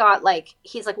of just got like,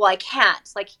 he's like, well, I can't.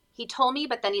 Like, he told me,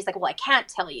 but then he's like, well, I can't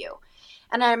tell you.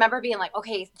 And I remember being like,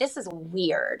 okay, this is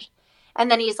weird. And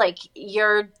then he's like,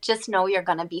 you're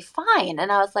going to be fine.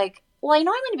 And I was like, well, I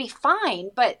know I'm going to be fine,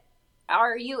 but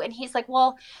are you? And he's like,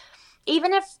 well,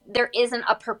 even if there isn't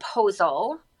a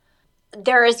proposal,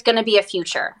 there is going to be a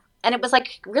future. And it was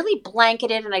like really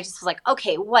blanketed. And I just was like,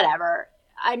 okay, whatever.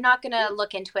 I'm not going to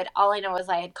look into it. All I know is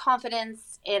I had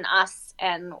confidence in us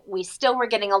and we still were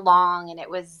getting along. And it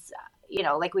was,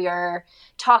 like we were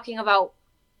talking about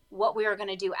what we were going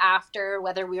to do after,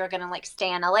 whether we were going to like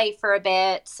stay in LA for a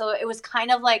bit. So it was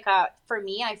kind of like for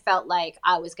me, I felt like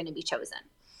I was going to be chosen.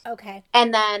 Okay.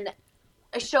 And then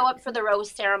I show up for the rose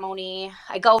ceremony.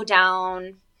 I go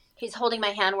down. He's holding my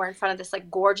hand. We're in front of this like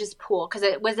gorgeous pool because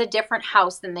it was a different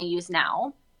house than they use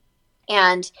now.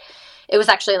 And it was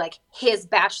actually like his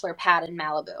bachelor pad in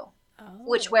Malibu, Oh.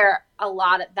 that's where a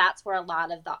lot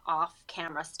of the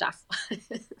off-camera stuff was.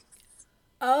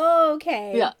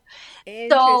 Okay. Yeah.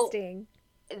 Interesting.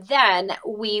 Then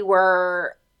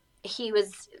he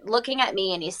was looking at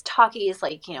me and he's talking, he's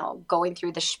like, going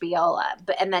through the spiel.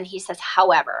 And then he says,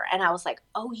 however, and I was like,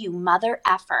 oh, you mother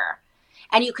effer.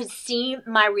 And you could see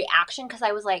my reaction because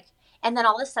I was like, and then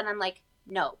all of a sudden I'm like,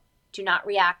 no, do not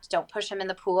react. Don't push him in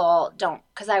the pool. Don't.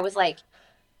 Because I was like,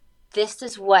 this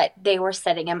is what they were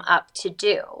setting him up to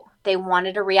do. They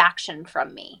wanted a reaction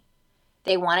from me.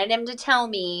 They wanted him to tell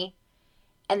me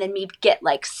and then me get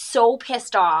like so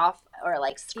pissed off or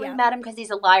like scream at him because he's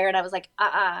a liar. And I was like,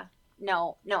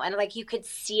 no. And like you could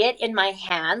see it in my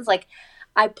hands. Like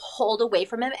I pulled away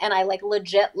from him and I like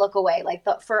legit look away. Like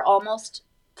for almost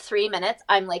 3 minutes,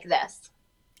 I'm like this.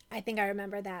 I think I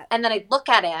remember that. And then I look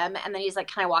at him and then he's like,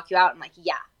 can I walk you out? I'm like,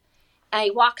 yeah. And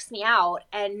he walks me out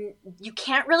and you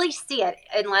can't really see it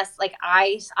unless like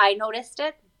I noticed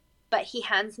it, but he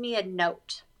hands me a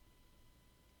note.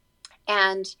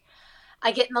 And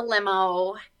I get in the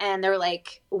limo and they're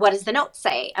like, what does the note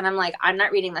say? And I'm like, I'm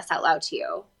not reading this out loud to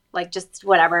you. Like, just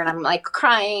whatever. And I'm like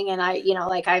crying. And I think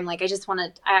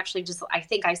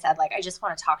I said, like, I just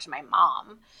want to talk to my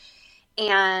mom.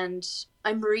 And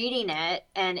I'm reading it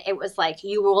and it was like,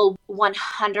 you will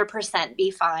 100%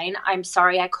 be fine. I'm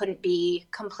sorry I couldn't be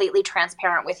completely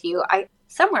transparent with you. I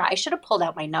should have pulled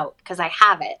out my note because I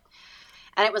have it.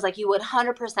 And it was like, you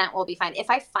 100% will be fine. If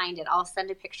I find it, I'll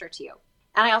send a picture to you.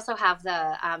 And I also have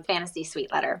the fantasy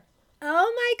suite letter.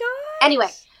 Oh my God. Anyway,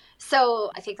 so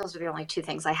I think those are the only two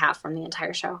things I have from the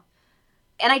entire show.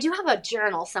 And I do have a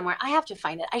journal somewhere. I have to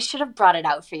find it. I should have brought it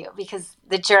out for you because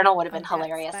the journal would have been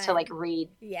hilarious to like read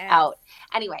out.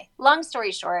 Anyway, long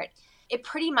story short, it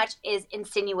pretty much is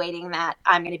insinuating that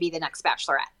I'm going to be the next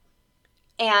bachelorette.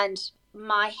 And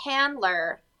my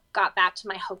handler got back to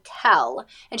my hotel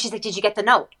and she's like, did you get the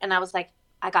note? And I was like,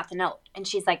 I got the note. And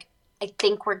she's like, I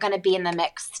think we're going to be in the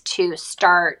mix to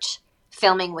start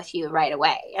filming with you right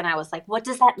away. And I was like, what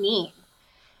does that mean?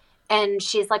 And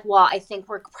she's like, well, I think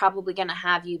we're probably going to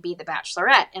have you be the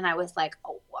bachelorette. And I was like,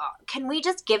 oh, wow. Can we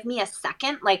just give me a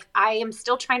second? Like, I am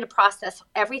still trying to process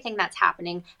everything that's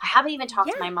happening. I haven't even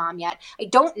talked to my mom yet. I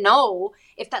don't know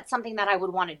if that's something that I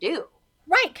would want to do.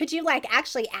 Right. Could you like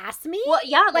actually ask me? Well,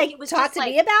 yeah. Like it was talk just to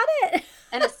like me about it.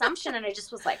 an assumption. And I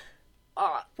just was like,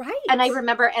 oh. Right. And I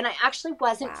remember, and I actually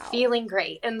wasn't feeling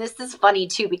great. And this is funny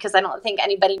too, because I don't think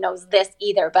anybody knows this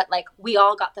either, but like we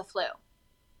all got the flu.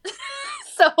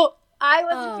 So I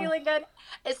wasn't feeling good.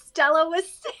 Estella was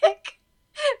sick.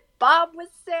 Bob was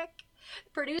sick.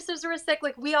 Producers were sick.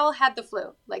 Like we all had the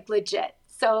flu, like legit.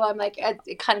 So I'm like,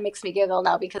 it kind of makes me giggle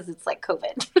now because it's like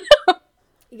COVID.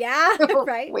 Yeah,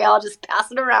 right. We all just pass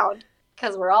it around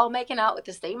because we're all making out with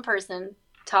the same person,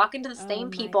 talking to the same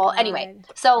people. God. Anyway,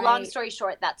 so long story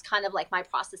short, that's kind of like my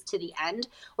process to the end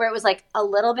where it was like a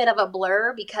little bit of a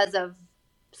blur because of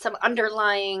some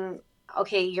underlying,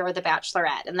 okay, you're the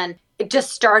bachelorette. And then it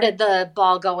just started the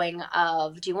ball going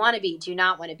of, do you want to be? Do you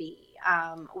not want to be?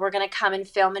 We're going to come and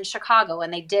film in Chicago.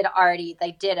 And they did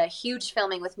a huge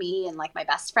filming with me and like my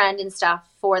best friend and stuff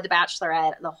for the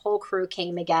bachelorette. The whole crew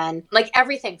came again, like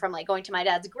everything from like going to my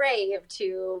dad's grave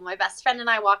to my best friend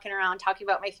and I walking around talking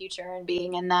about my future and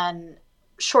being. And then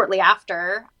shortly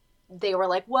after they were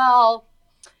like, well,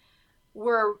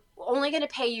 we're only going to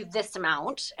pay you this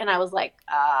amount. And I was like,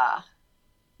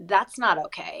 that's not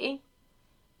okay.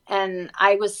 And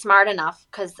I was smart enough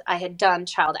because I had done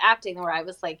child acting where I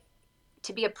was like,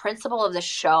 to be a principal of the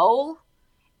show.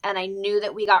 And I knew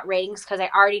that we got ratings because I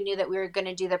already knew that we were going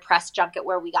to do the press junket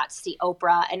where we got to see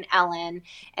Oprah and Ellen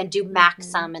and do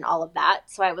Maxim and all of that.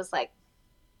 So I was like,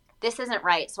 this isn't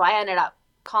right. So I ended up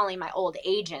calling my old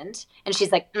agent and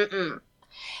she's like,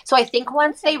 So I think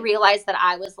once they realized that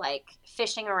I was like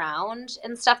fishing around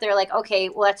and stuff, they're like, okay,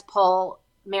 well, let's pull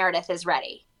Meredith is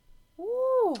ready.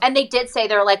 Ooh. And they did say,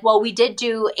 they're like, well, we did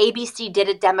do, ABC did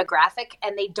a demographic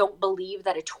and they don't believe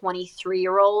that a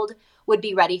 23-year-old would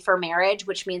be ready for marriage,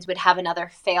 which means we'd have another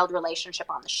failed relationship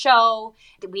on the show.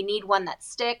 We need one that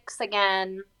sticks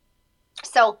again.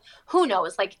 So who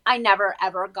knows? Like I never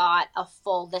ever got a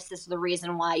full, this is the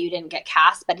reason why you didn't get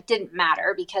cast, but it didn't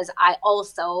matter because I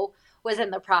also was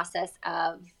in the process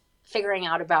of figuring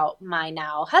out about my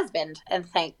now husband. And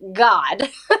thank God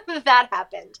that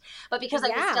happened. But because I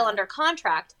was still under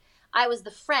contract, I was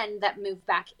the friend that moved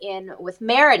back in with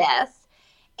Meredith.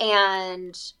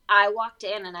 And I walked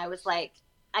in and I was like,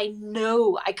 I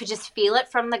knew, I could just feel it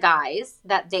from the guys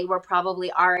that they were probably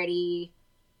already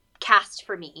cast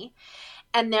for me.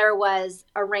 And there was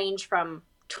a range from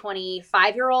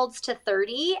 25-year-olds to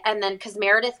 30. And then because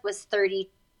Meredith was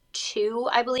 32,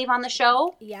 I believe, on the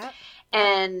show. Yeah.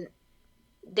 And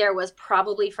there was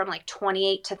probably from like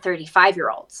 28 to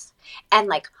 35-year-olds and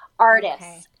like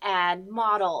artists and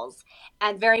models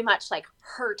and very much like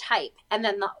her type. And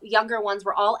then the younger ones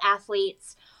were all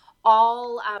athletes,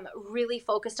 all really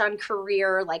focused on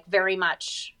career, like very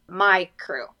much my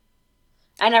crew.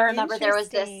 And I remember there was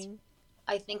this,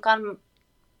 I think on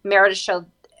Meredith's show,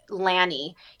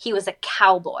 Lanny, he was a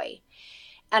cowboy.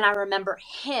 And I remember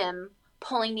him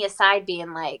pulling me aside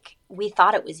being like, we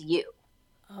thought it was you.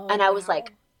 And I was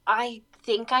like, I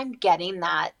think I'm getting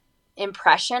that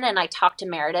impression. And I talked to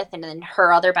Meredith and then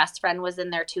her other best friend was in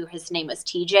there too. His name was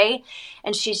TJ.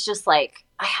 And she's just like,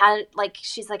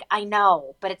 she's like, I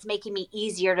know, but it's making me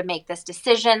easier to make this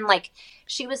decision. Like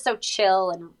she was so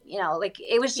chill and, you know, like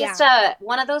it was just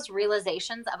one of those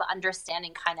realizations of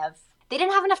understanding kind of, they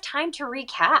didn't have enough time to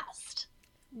recast.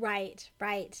 Right.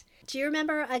 Do you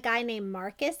remember a guy named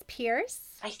Marcus Pierce?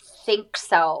 I think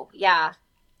so. Yeah.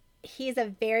 He's a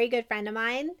very good friend of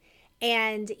mine,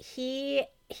 and he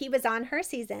was on her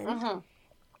season,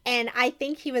 and I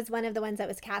think he was one of the ones that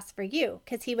was cast for you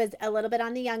because he was a little bit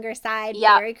on the younger side,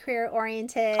 very career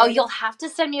oriented. Oh, you'll have to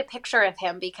send me a picture of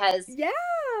him because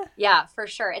yeah, for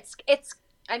sure. It's.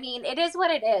 I mean, it is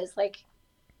what it is. Like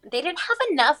they didn't have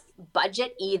enough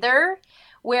budget either,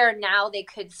 where now they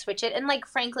could switch it. And like,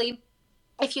 frankly,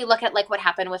 if you look at like what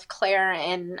happened with Claire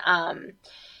and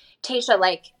Tayshia,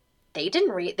 like. They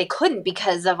they couldn't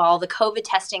because of all the COVID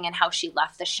testing and how she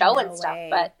left the show and stuff.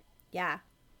 But yeah,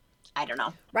 I don't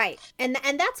know. Right. And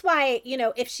that's why, you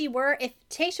know, if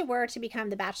Tayshia were to become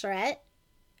the Bachelorette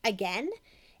again,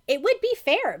 it would be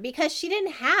fair because she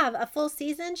didn't have a full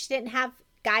season. She didn't have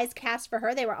guys cast for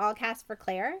her. They were all cast for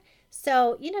Claire.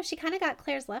 So, you know, she kind of got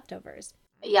Claire's leftovers.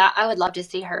 Yeah, I would love to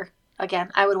see her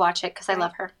again. I would watch it because I Right.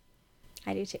 love her.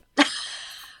 I do too.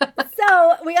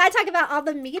 So we got to talk about all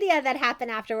the media that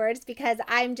happened afterwards, because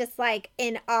I'm just like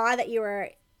in awe that you were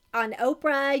on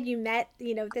Oprah. You met,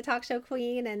 the talk show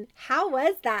queen. And how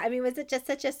was that? I mean, was it just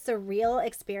such a surreal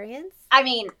experience? I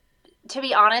mean, to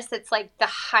be honest, it's like the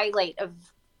highlight of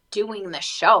doing the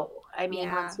show. I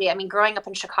mean, Yeah. growing up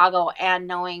in Chicago and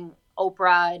knowing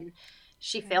Oprah, and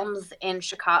she films in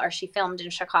Chicago, or she filmed in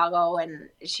Chicago, and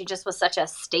she just was such a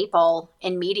staple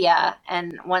in media.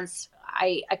 And once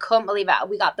I couldn't believe it.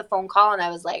 We got the phone call and I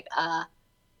was like,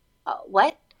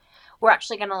 what? We're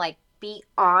actually going to be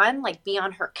on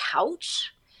her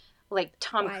couch, like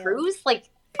Tom Wild. Cruise, like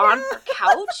on her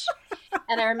couch.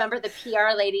 And I remember the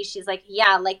PR lady, she's like,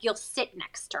 yeah, like you'll sit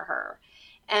next to her.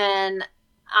 And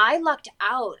I lucked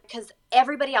out because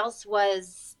everybody else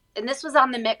was, and this was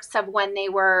on the mix of when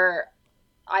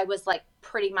I was like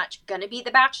pretty much going to be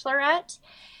the Bachelorette,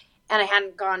 and I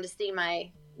hadn't gone to see my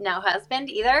now husband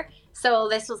either. So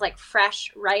this was like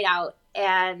fresh right out.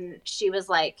 And she was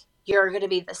like, you're going to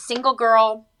be the single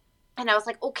girl. And I was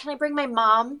like, oh, can I bring my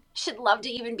mom? She'd love to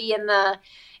even be in the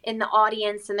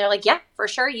audience. And they're like, yeah, for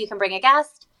sure. You can bring a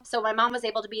guest. So my mom was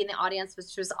able to be in the audience,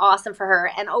 which was awesome for her.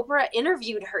 And Oprah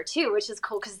interviewed her too, which is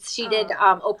cool because she did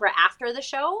Oprah after the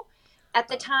show at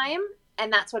the time.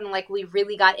 And that's when we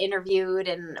really got interviewed,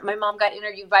 and my mom got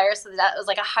interviewed by her. So that was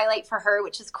like a highlight for her,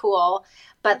 which is cool.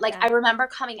 But I remember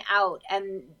coming out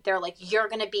and they're like, you're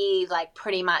going to be like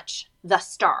pretty much the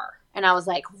star. And I was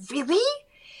like, really?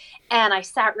 And I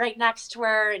sat right next to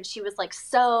her, and she was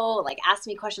asked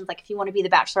me questions like, if you want to be the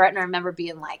Bachelorette. And I remember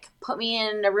being like, put me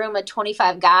in a room of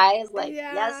 25 guys.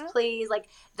 Yes, please. Like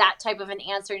that type of an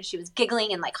answer. And she was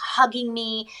giggling and hugging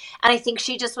me. And I think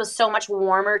she just was so much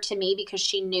warmer to me because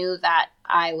she knew that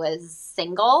I was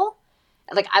single.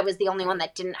 I was the only one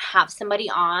that didn't have somebody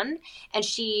on. And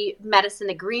she met us in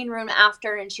the green room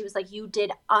after, and she was like, you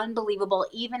did unbelievable.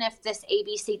 Even if this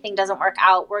ABC thing doesn't work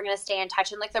out, we're going to stay in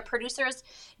touch. And the producers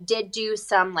did do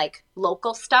some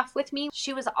local stuff with me.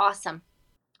 She was awesome.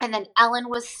 And then Ellen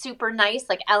was super nice.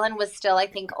 Ellen was still, I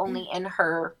think, only in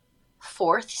her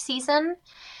 4th season.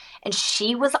 And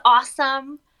she was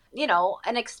awesome.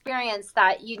 An experience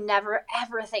that you never,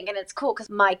 ever think. And it's cool because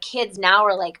my kids now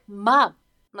are like, Mom,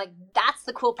 that's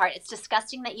the cool part. It's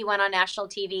disgusting that you went on national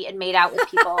TV and made out with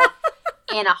people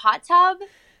in a hot tub,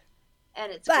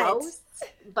 and it's gross.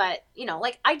 But,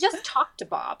 I just talked to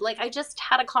Bob. I just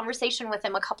had a conversation with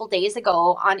him a couple days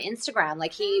ago on Instagram.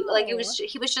 He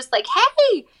was just like,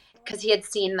 hey, because he had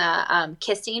seen the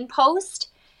kissing post.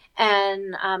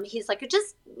 And he's like, it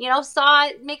just, saw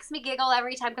it, makes me giggle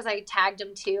every time because I tagged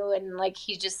him too. And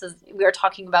he just says, we were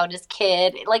talking about his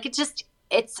kid.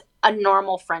 It's a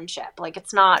normal friendship.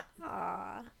 It's not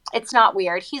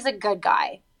weird. He's a good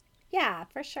guy. Yeah,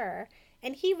 for sure.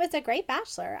 And he was a great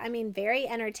Bachelor. I mean, very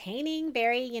entertaining,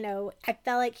 very, I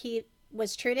felt like he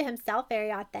was true to himself, very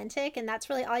authentic. And that's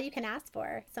really all you can ask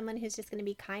for. Someone who's just going to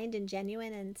be kind and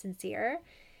genuine and sincere.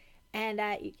 And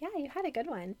you had a good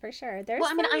one for sure.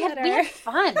 We had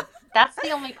fun. That's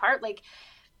the only part.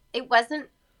 It wasn't,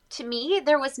 to me,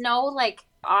 there was no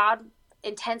odd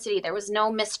intensity. There was no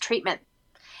mistreatment.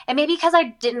 And maybe because I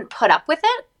didn't put up with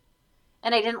it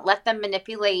and I didn't let them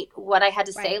manipulate what I had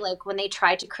to say. When they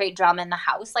tried to create drama in the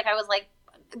house, I was like,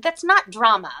 that's not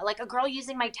drama. A girl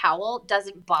using my towel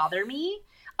doesn't bother me.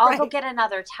 I'll go get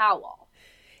another towel.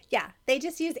 Yeah. They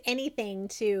just use anything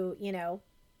to,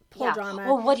 pull drama.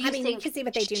 Well, what do you think? You can see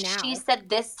what they do now. She said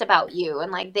this about you.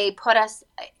 And they put us,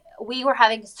 we were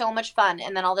having so much fun.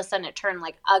 And then all of a sudden it turned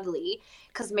ugly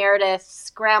because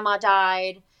Meredith's grandma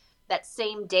died. That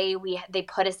same day they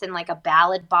put us in a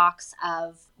ballot box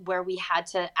of where we had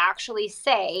to actually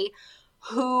say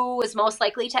who was most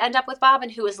likely to end up with Bob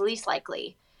and who was least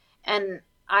likely. And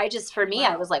I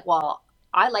was like, well,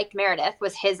 I liked Meredith,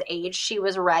 was his age. She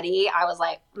was ready. I was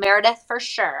like, Meredith for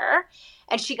sure.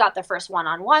 And she got the first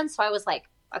one-on-one. So I was like,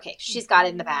 okay, she's got it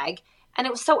in the bag. And it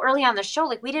was so early on the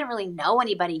show, we didn't really know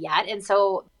anybody yet. And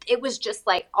so it was just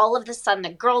all of a sudden the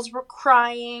girls were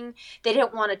crying. They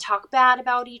didn't want to talk bad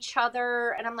about each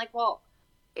other. And I'm like, well,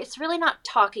 it's really not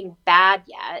talking bad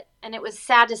yet. And it was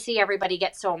sad to see everybody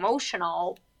get so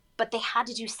emotional, but they had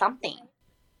to do something.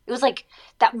 It was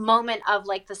that moment of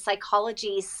the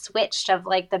psychology switched of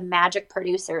the magic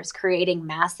producers creating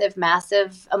massive,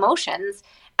 massive emotions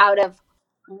out of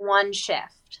one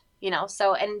shift,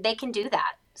 so, and they can do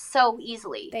that so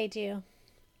easily. They do.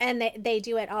 And they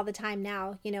do it all the time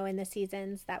now, in the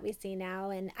seasons that we see now.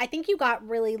 And I think you got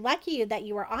really lucky that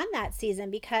you were on that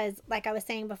season because, like I was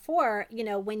saying before,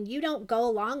 when you don't go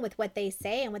along with what they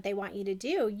say and what they want you to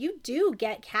do, you do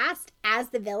get cast as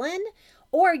the villain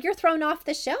or you're thrown off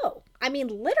the show. I mean,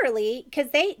 literally,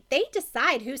 because they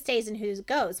decide who stays and who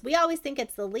goes. We always think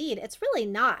it's the lead. It's really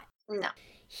not. No.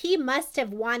 He must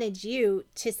have wanted you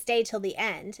to stay till the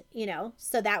end, you know?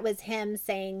 So that was him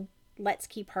saying, let's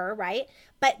keep her, right?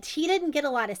 But he didn't get a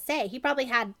lot of say. He probably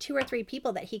had 2 or 3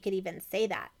 people that he could even say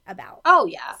that about. Oh,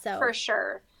 yeah, So for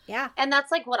sure. yeah. And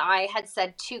that's like what I had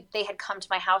said too. They had come to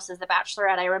my house as the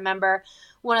Bachelorette. I remember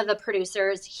one of the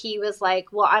producers, he was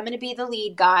like, well, I'm going to be the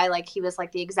lead guy. Like he was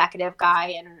like the executive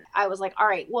guy. And I was like, all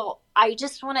right, well, I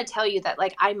just want to tell you that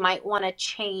like I might want to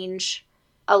change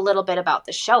a little bit about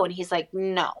the show. And he's like,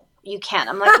 no, you can't.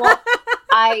 I'm like, well,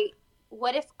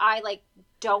 what if I like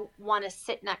don't want to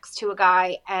sit next to a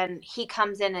guy and he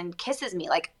comes in and kisses me?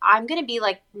 Like, I'm going to be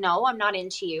like, no, I'm not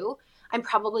into you. I'm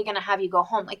probably going to have you go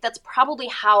home. Like, that's probably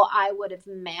how I would have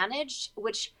managed,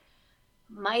 which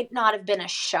might not have been a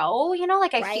show, you know?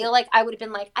 Like, I feel like I would have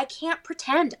been like, I can't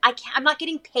pretend. I'm not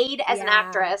getting paid as an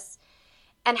actress.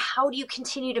 And how do you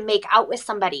continue to make out with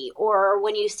somebody? Or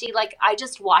when you see, like, I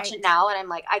just watch it now and I'm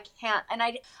like, I can't. And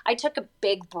I took a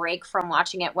big break from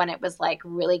watching it when it was, like,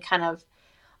 really kind of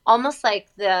almost like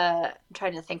I'm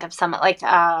trying to think of some, like,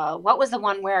 what was the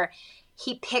one where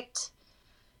he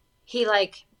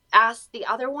asked the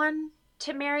other one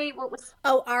to marry? What was?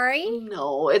 Oh, Ari?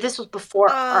 No, this was before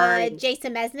Ari.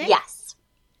 Jason Mesnick? Yes.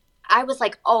 I was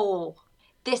like, oh,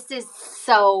 this is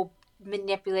so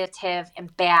manipulative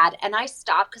and bad. And I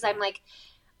stopped because I'm like,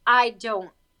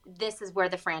 this is where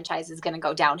the franchise is going to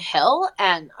go downhill.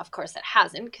 And of course it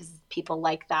hasn't, because people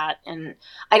like that. And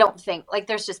I don't think, like,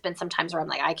 there's just been some times where I'm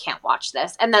like, I can't watch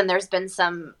this. And then there's been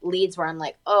some leads where I'm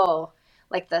like, oh,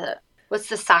 like what's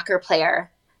the soccer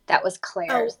player? That was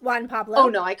Claire's. Oh, Juan Pablo. Oh,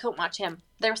 no, I couldn't watch him.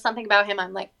 There was something about him.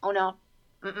 I'm like, oh, no.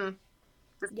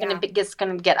 It's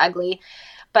going to get ugly.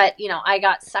 But, you know, I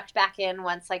got sucked back in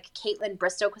once, like, Caitlin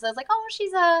Bristow, because I was like, oh,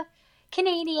 she's a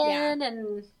Canadian.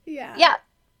 And yeah.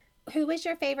 Who was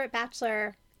your favorite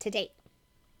Bachelor to date?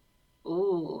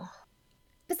 Ooh.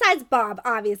 Besides Bob,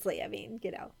 obviously. I mean,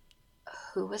 you know.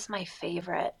 Who was my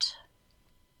favorite?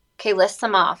 Okay, list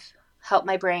them off. Help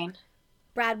my brain.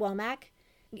 Brad Womack.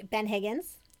 Ben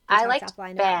Higgins. I liked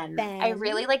Ben. I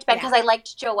really liked Ben because I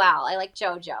liked Joelle. I liked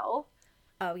JoJo.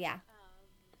 Oh, yeah.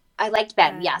 I liked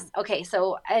Ben, yes. Okay,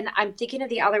 so, and I'm thinking of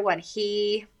the other one.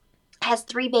 He has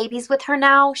 3 babies with her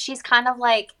now. She's kind of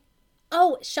like...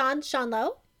 Oh, Sean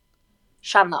Lowe?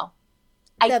 Sean Lowe.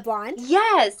 The blonde?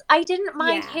 Yes. I didn't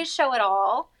mind his show at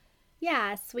all.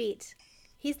 Yeah, sweet.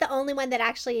 He's the only one that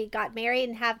actually got married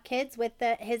and have kids with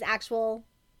his actual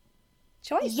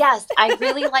choice. Yes, I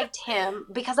really liked him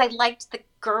because I liked the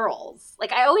girls.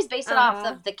 Like, I always base it off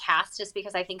of the cast just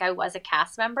because I think I was a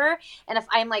cast member. And if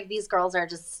I'm like, these girls are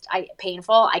just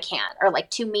painful, I can't. Or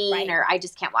like too mean, or I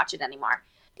just can't watch it anymore.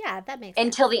 Yeah, that makes sense.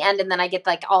 Until the end, and then I get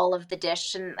like all of the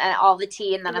dish and all the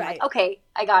tea, and then I'm like, okay,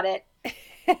 I got it.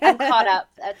 I'm caught up.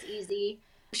 That's easy.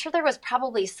 I'm sure there was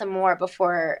probably some more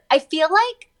before. I feel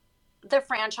like the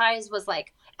franchise was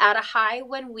like at a high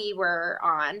when we were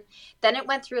on. Then it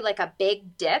went through like a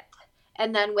big dip.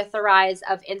 And then with the rise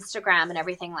of Instagram and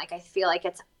everything, like I feel like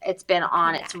it's been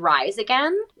on its rise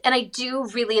again. And I do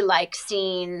really like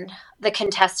seeing the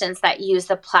contestants that use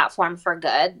the platform for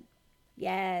good.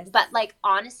 Yes. But like,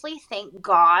 honestly, thank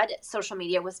God social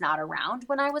media was not around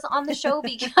when I was on the show,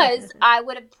 because I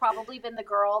would have probably been the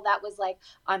girl that was like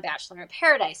on Bachelor in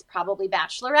Paradise, probably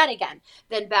Bachelorette again,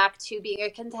 then back to being a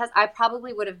contestant. I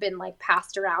probably would have been like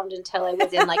passed around until I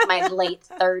was in like my late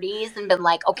 30s and been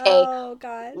like, okay, oh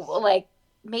gosh, like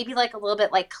maybe like a little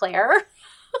bit like Claire.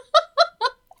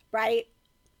 Right.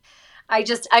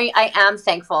 I am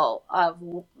thankful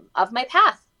of my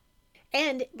path.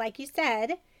 And like you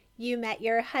said, you met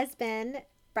your husband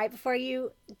right before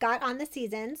you got on the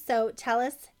season. So tell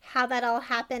us how that all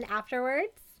happened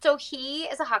afterwards. So he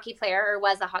is a hockey player, or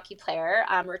was a hockey player,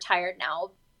 retired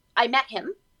now. I met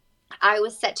him. I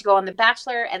was set to go on The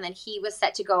Bachelor, and then he was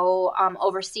set to go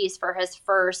overseas for his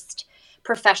first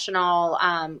professional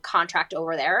contract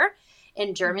over there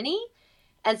in Germany.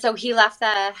 And so he left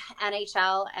the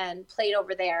NHL and played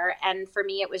over there. And for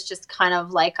me, it was just kind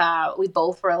of like we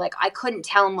both were like, I couldn't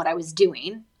tell him what I was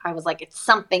doing. I was like, it's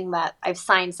something that I've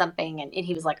signed something. And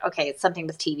he was like, okay, it's something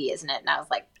with TV, isn't it? And I was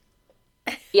like,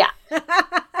 yeah.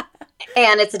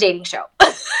 And it's a dating show.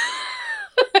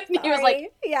 He was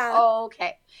like, yeah, oh,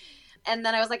 okay. And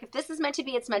then I was like, if this is meant to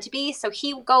be, it's meant to be. So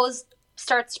he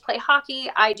starts to play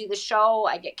hockey. I do the show.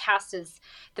 I get cast as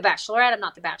the Bachelorette. I'm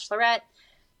not the Bachelorette.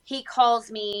 He calls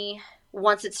me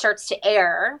once it starts to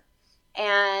air,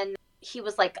 and he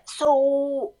was like,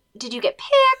 so did you get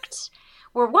picked?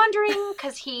 were wondering,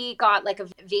 because he got like a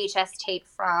VHS tape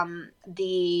from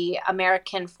the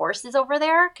American forces over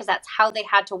there, because that's how they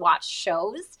had to watch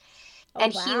shows.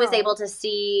 And he was able to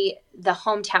see the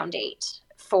hometown date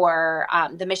for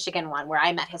the Michigan one where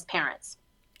I met his parents.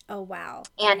 Oh, wow.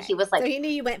 And he was like... So he knew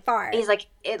you went far. He's like,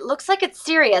 it looks like it's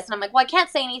serious. And I'm like, well, I can't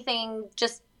say anything.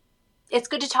 Just, it's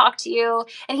good to talk to you.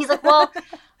 And he's like, well,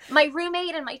 my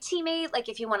roommate and my teammate, like,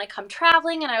 if you want to come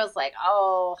traveling. And I was like,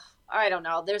 oh, I don't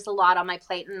know. There's a lot on my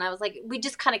plate. And I was like, we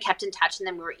just kind of kept in touch. And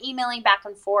then we were emailing back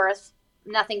and forth.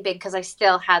 Nothing big, because I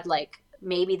still had like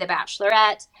maybe The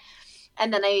Bachelorette.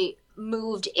 And then I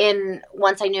moved in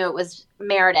once I knew it was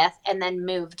Meredith, and then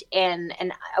moved in,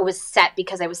 and I was set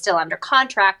because I was still under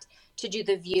contract to do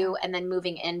The View, and then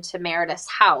moving into Meredith's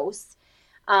house.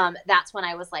 That's when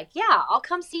I was like, yeah, I'll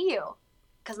come see you.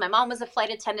 Because my mom was a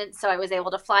flight attendant, so I was able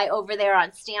to fly over there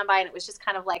on standby, and it was just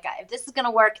kind of like, if this is going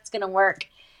to work, it's going to work.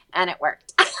 And it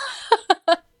worked.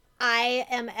 I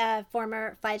am a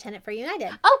former flight attendant for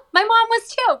United. Oh, my mom was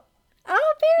too.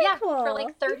 Oh, very cool. For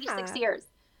like 36 years.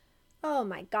 Oh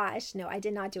my gosh. No, I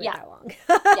did not do it that long.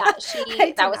 That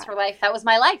was her life. That was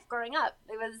my life growing up.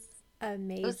 It was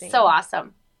amazing. It was so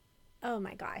awesome. Oh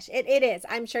my gosh. It is.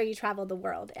 I'm sure you traveled the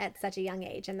world at such a young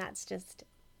age, and that's just,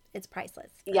 it's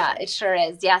priceless. Yeah, it sure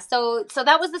is. Yeah. So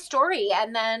that was the story.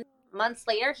 And then months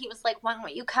later, he was like, why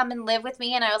don't you come and live with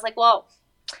me? And I was like, well,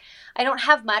 I don't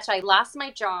have much. I lost my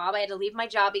job. I had to leave my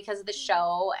job because of the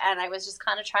show. And I was just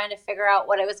kind of trying to figure out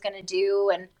what I was going to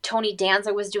do. And Tony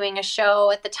Danza was doing a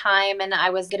show at the time, and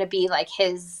I was going to be like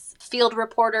his field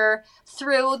reporter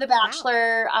through The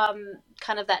Bachelor,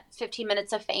 kind of that 15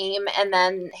 minutes of fame. And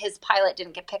then his pilot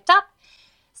didn't get picked up.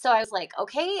 So I was like,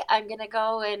 okay, I'm going to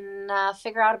go and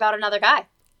figure out about another guy.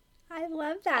 I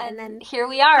love that. And then here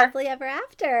we are. Happily ever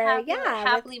after.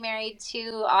 Happily married,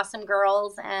 2 awesome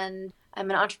girls. And I'm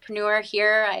an entrepreneur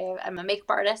here. I'm a makeup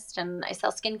artist, and I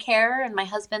sell skincare, and my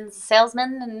husband's a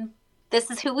salesman, and this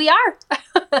is who we are.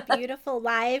 Beautiful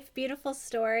life, beautiful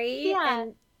story. Yeah.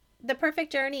 And the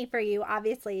perfect journey for you,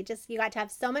 obviously. Just, you got to have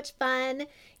so much fun,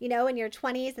 in your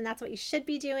 20s, and that's what you should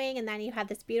be doing. And then you have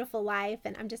this beautiful life,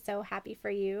 and I'm just so happy for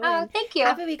you. Oh, and thank you.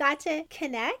 Happy we got to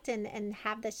connect and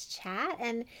have this chat.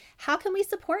 And how can we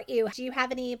support you? Do you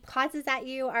have any causes that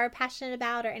you are passionate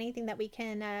about, or anything that we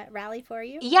can rally for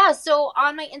you? Yeah, so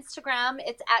on my Instagram,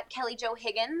 it's at Kelly Jo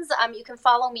Higgins. You can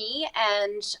follow me,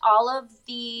 and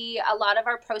a lot of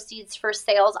our proceeds for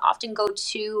sales often go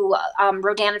to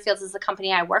Rodan & Fields is the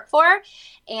company I work for.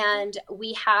 And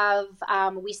we have,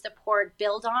 we support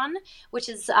Build On, which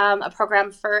is a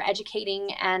program for educating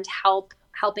and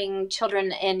helping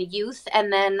children and youth.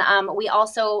 And then we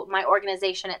also, my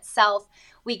organization itself,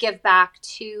 we give back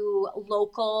to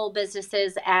local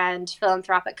businesses and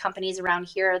philanthropic companies around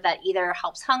here that either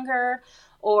helps hunger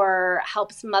or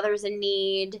helps mothers in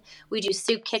need. We do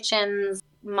soup kitchens.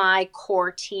 My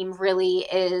core team really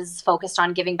is focused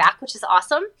on giving back, which is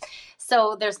awesome.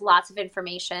 So there's lots of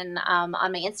information on my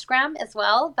Instagram as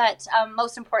well. But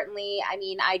most importantly, I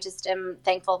mean, I just am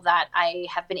thankful that I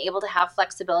have been able to have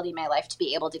flexibility in my life to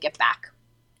be able to give back.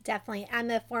 Definitely.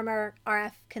 I'm a former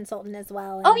RF consultant as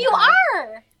well. And, oh, you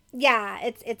are? Yeah,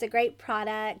 it's a great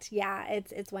product. Yeah,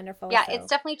 it's wonderful. Yeah, so. It's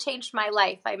definitely changed my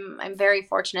life. I'm very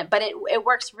fortunate, but it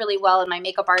works really well in my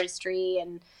makeup artistry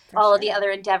and all of the other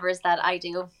endeavors that I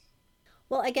do.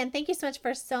 Well, again, thank you so much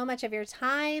for so much of your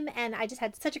time. And I just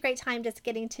had such a great time just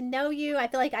getting to know you. I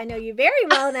feel like I know you very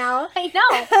well now. I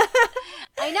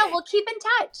know. We'll keep in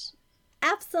touch.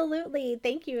 Absolutely.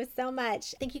 Thank you so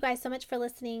much. Thank you guys so much for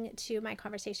listening to my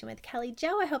conversation with Kelly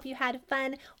Jo. I hope you had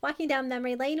fun walking down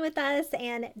memory lane with us,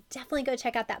 and definitely go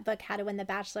check out that book, How to Win the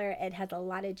Bachelor. It has a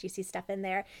lot of juicy stuff in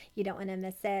there. You don't want to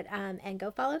miss it. And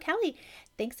go follow Kelly.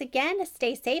 Thanks again.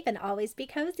 Stay safe and always be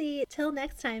cozy. Till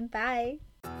next time. Bye.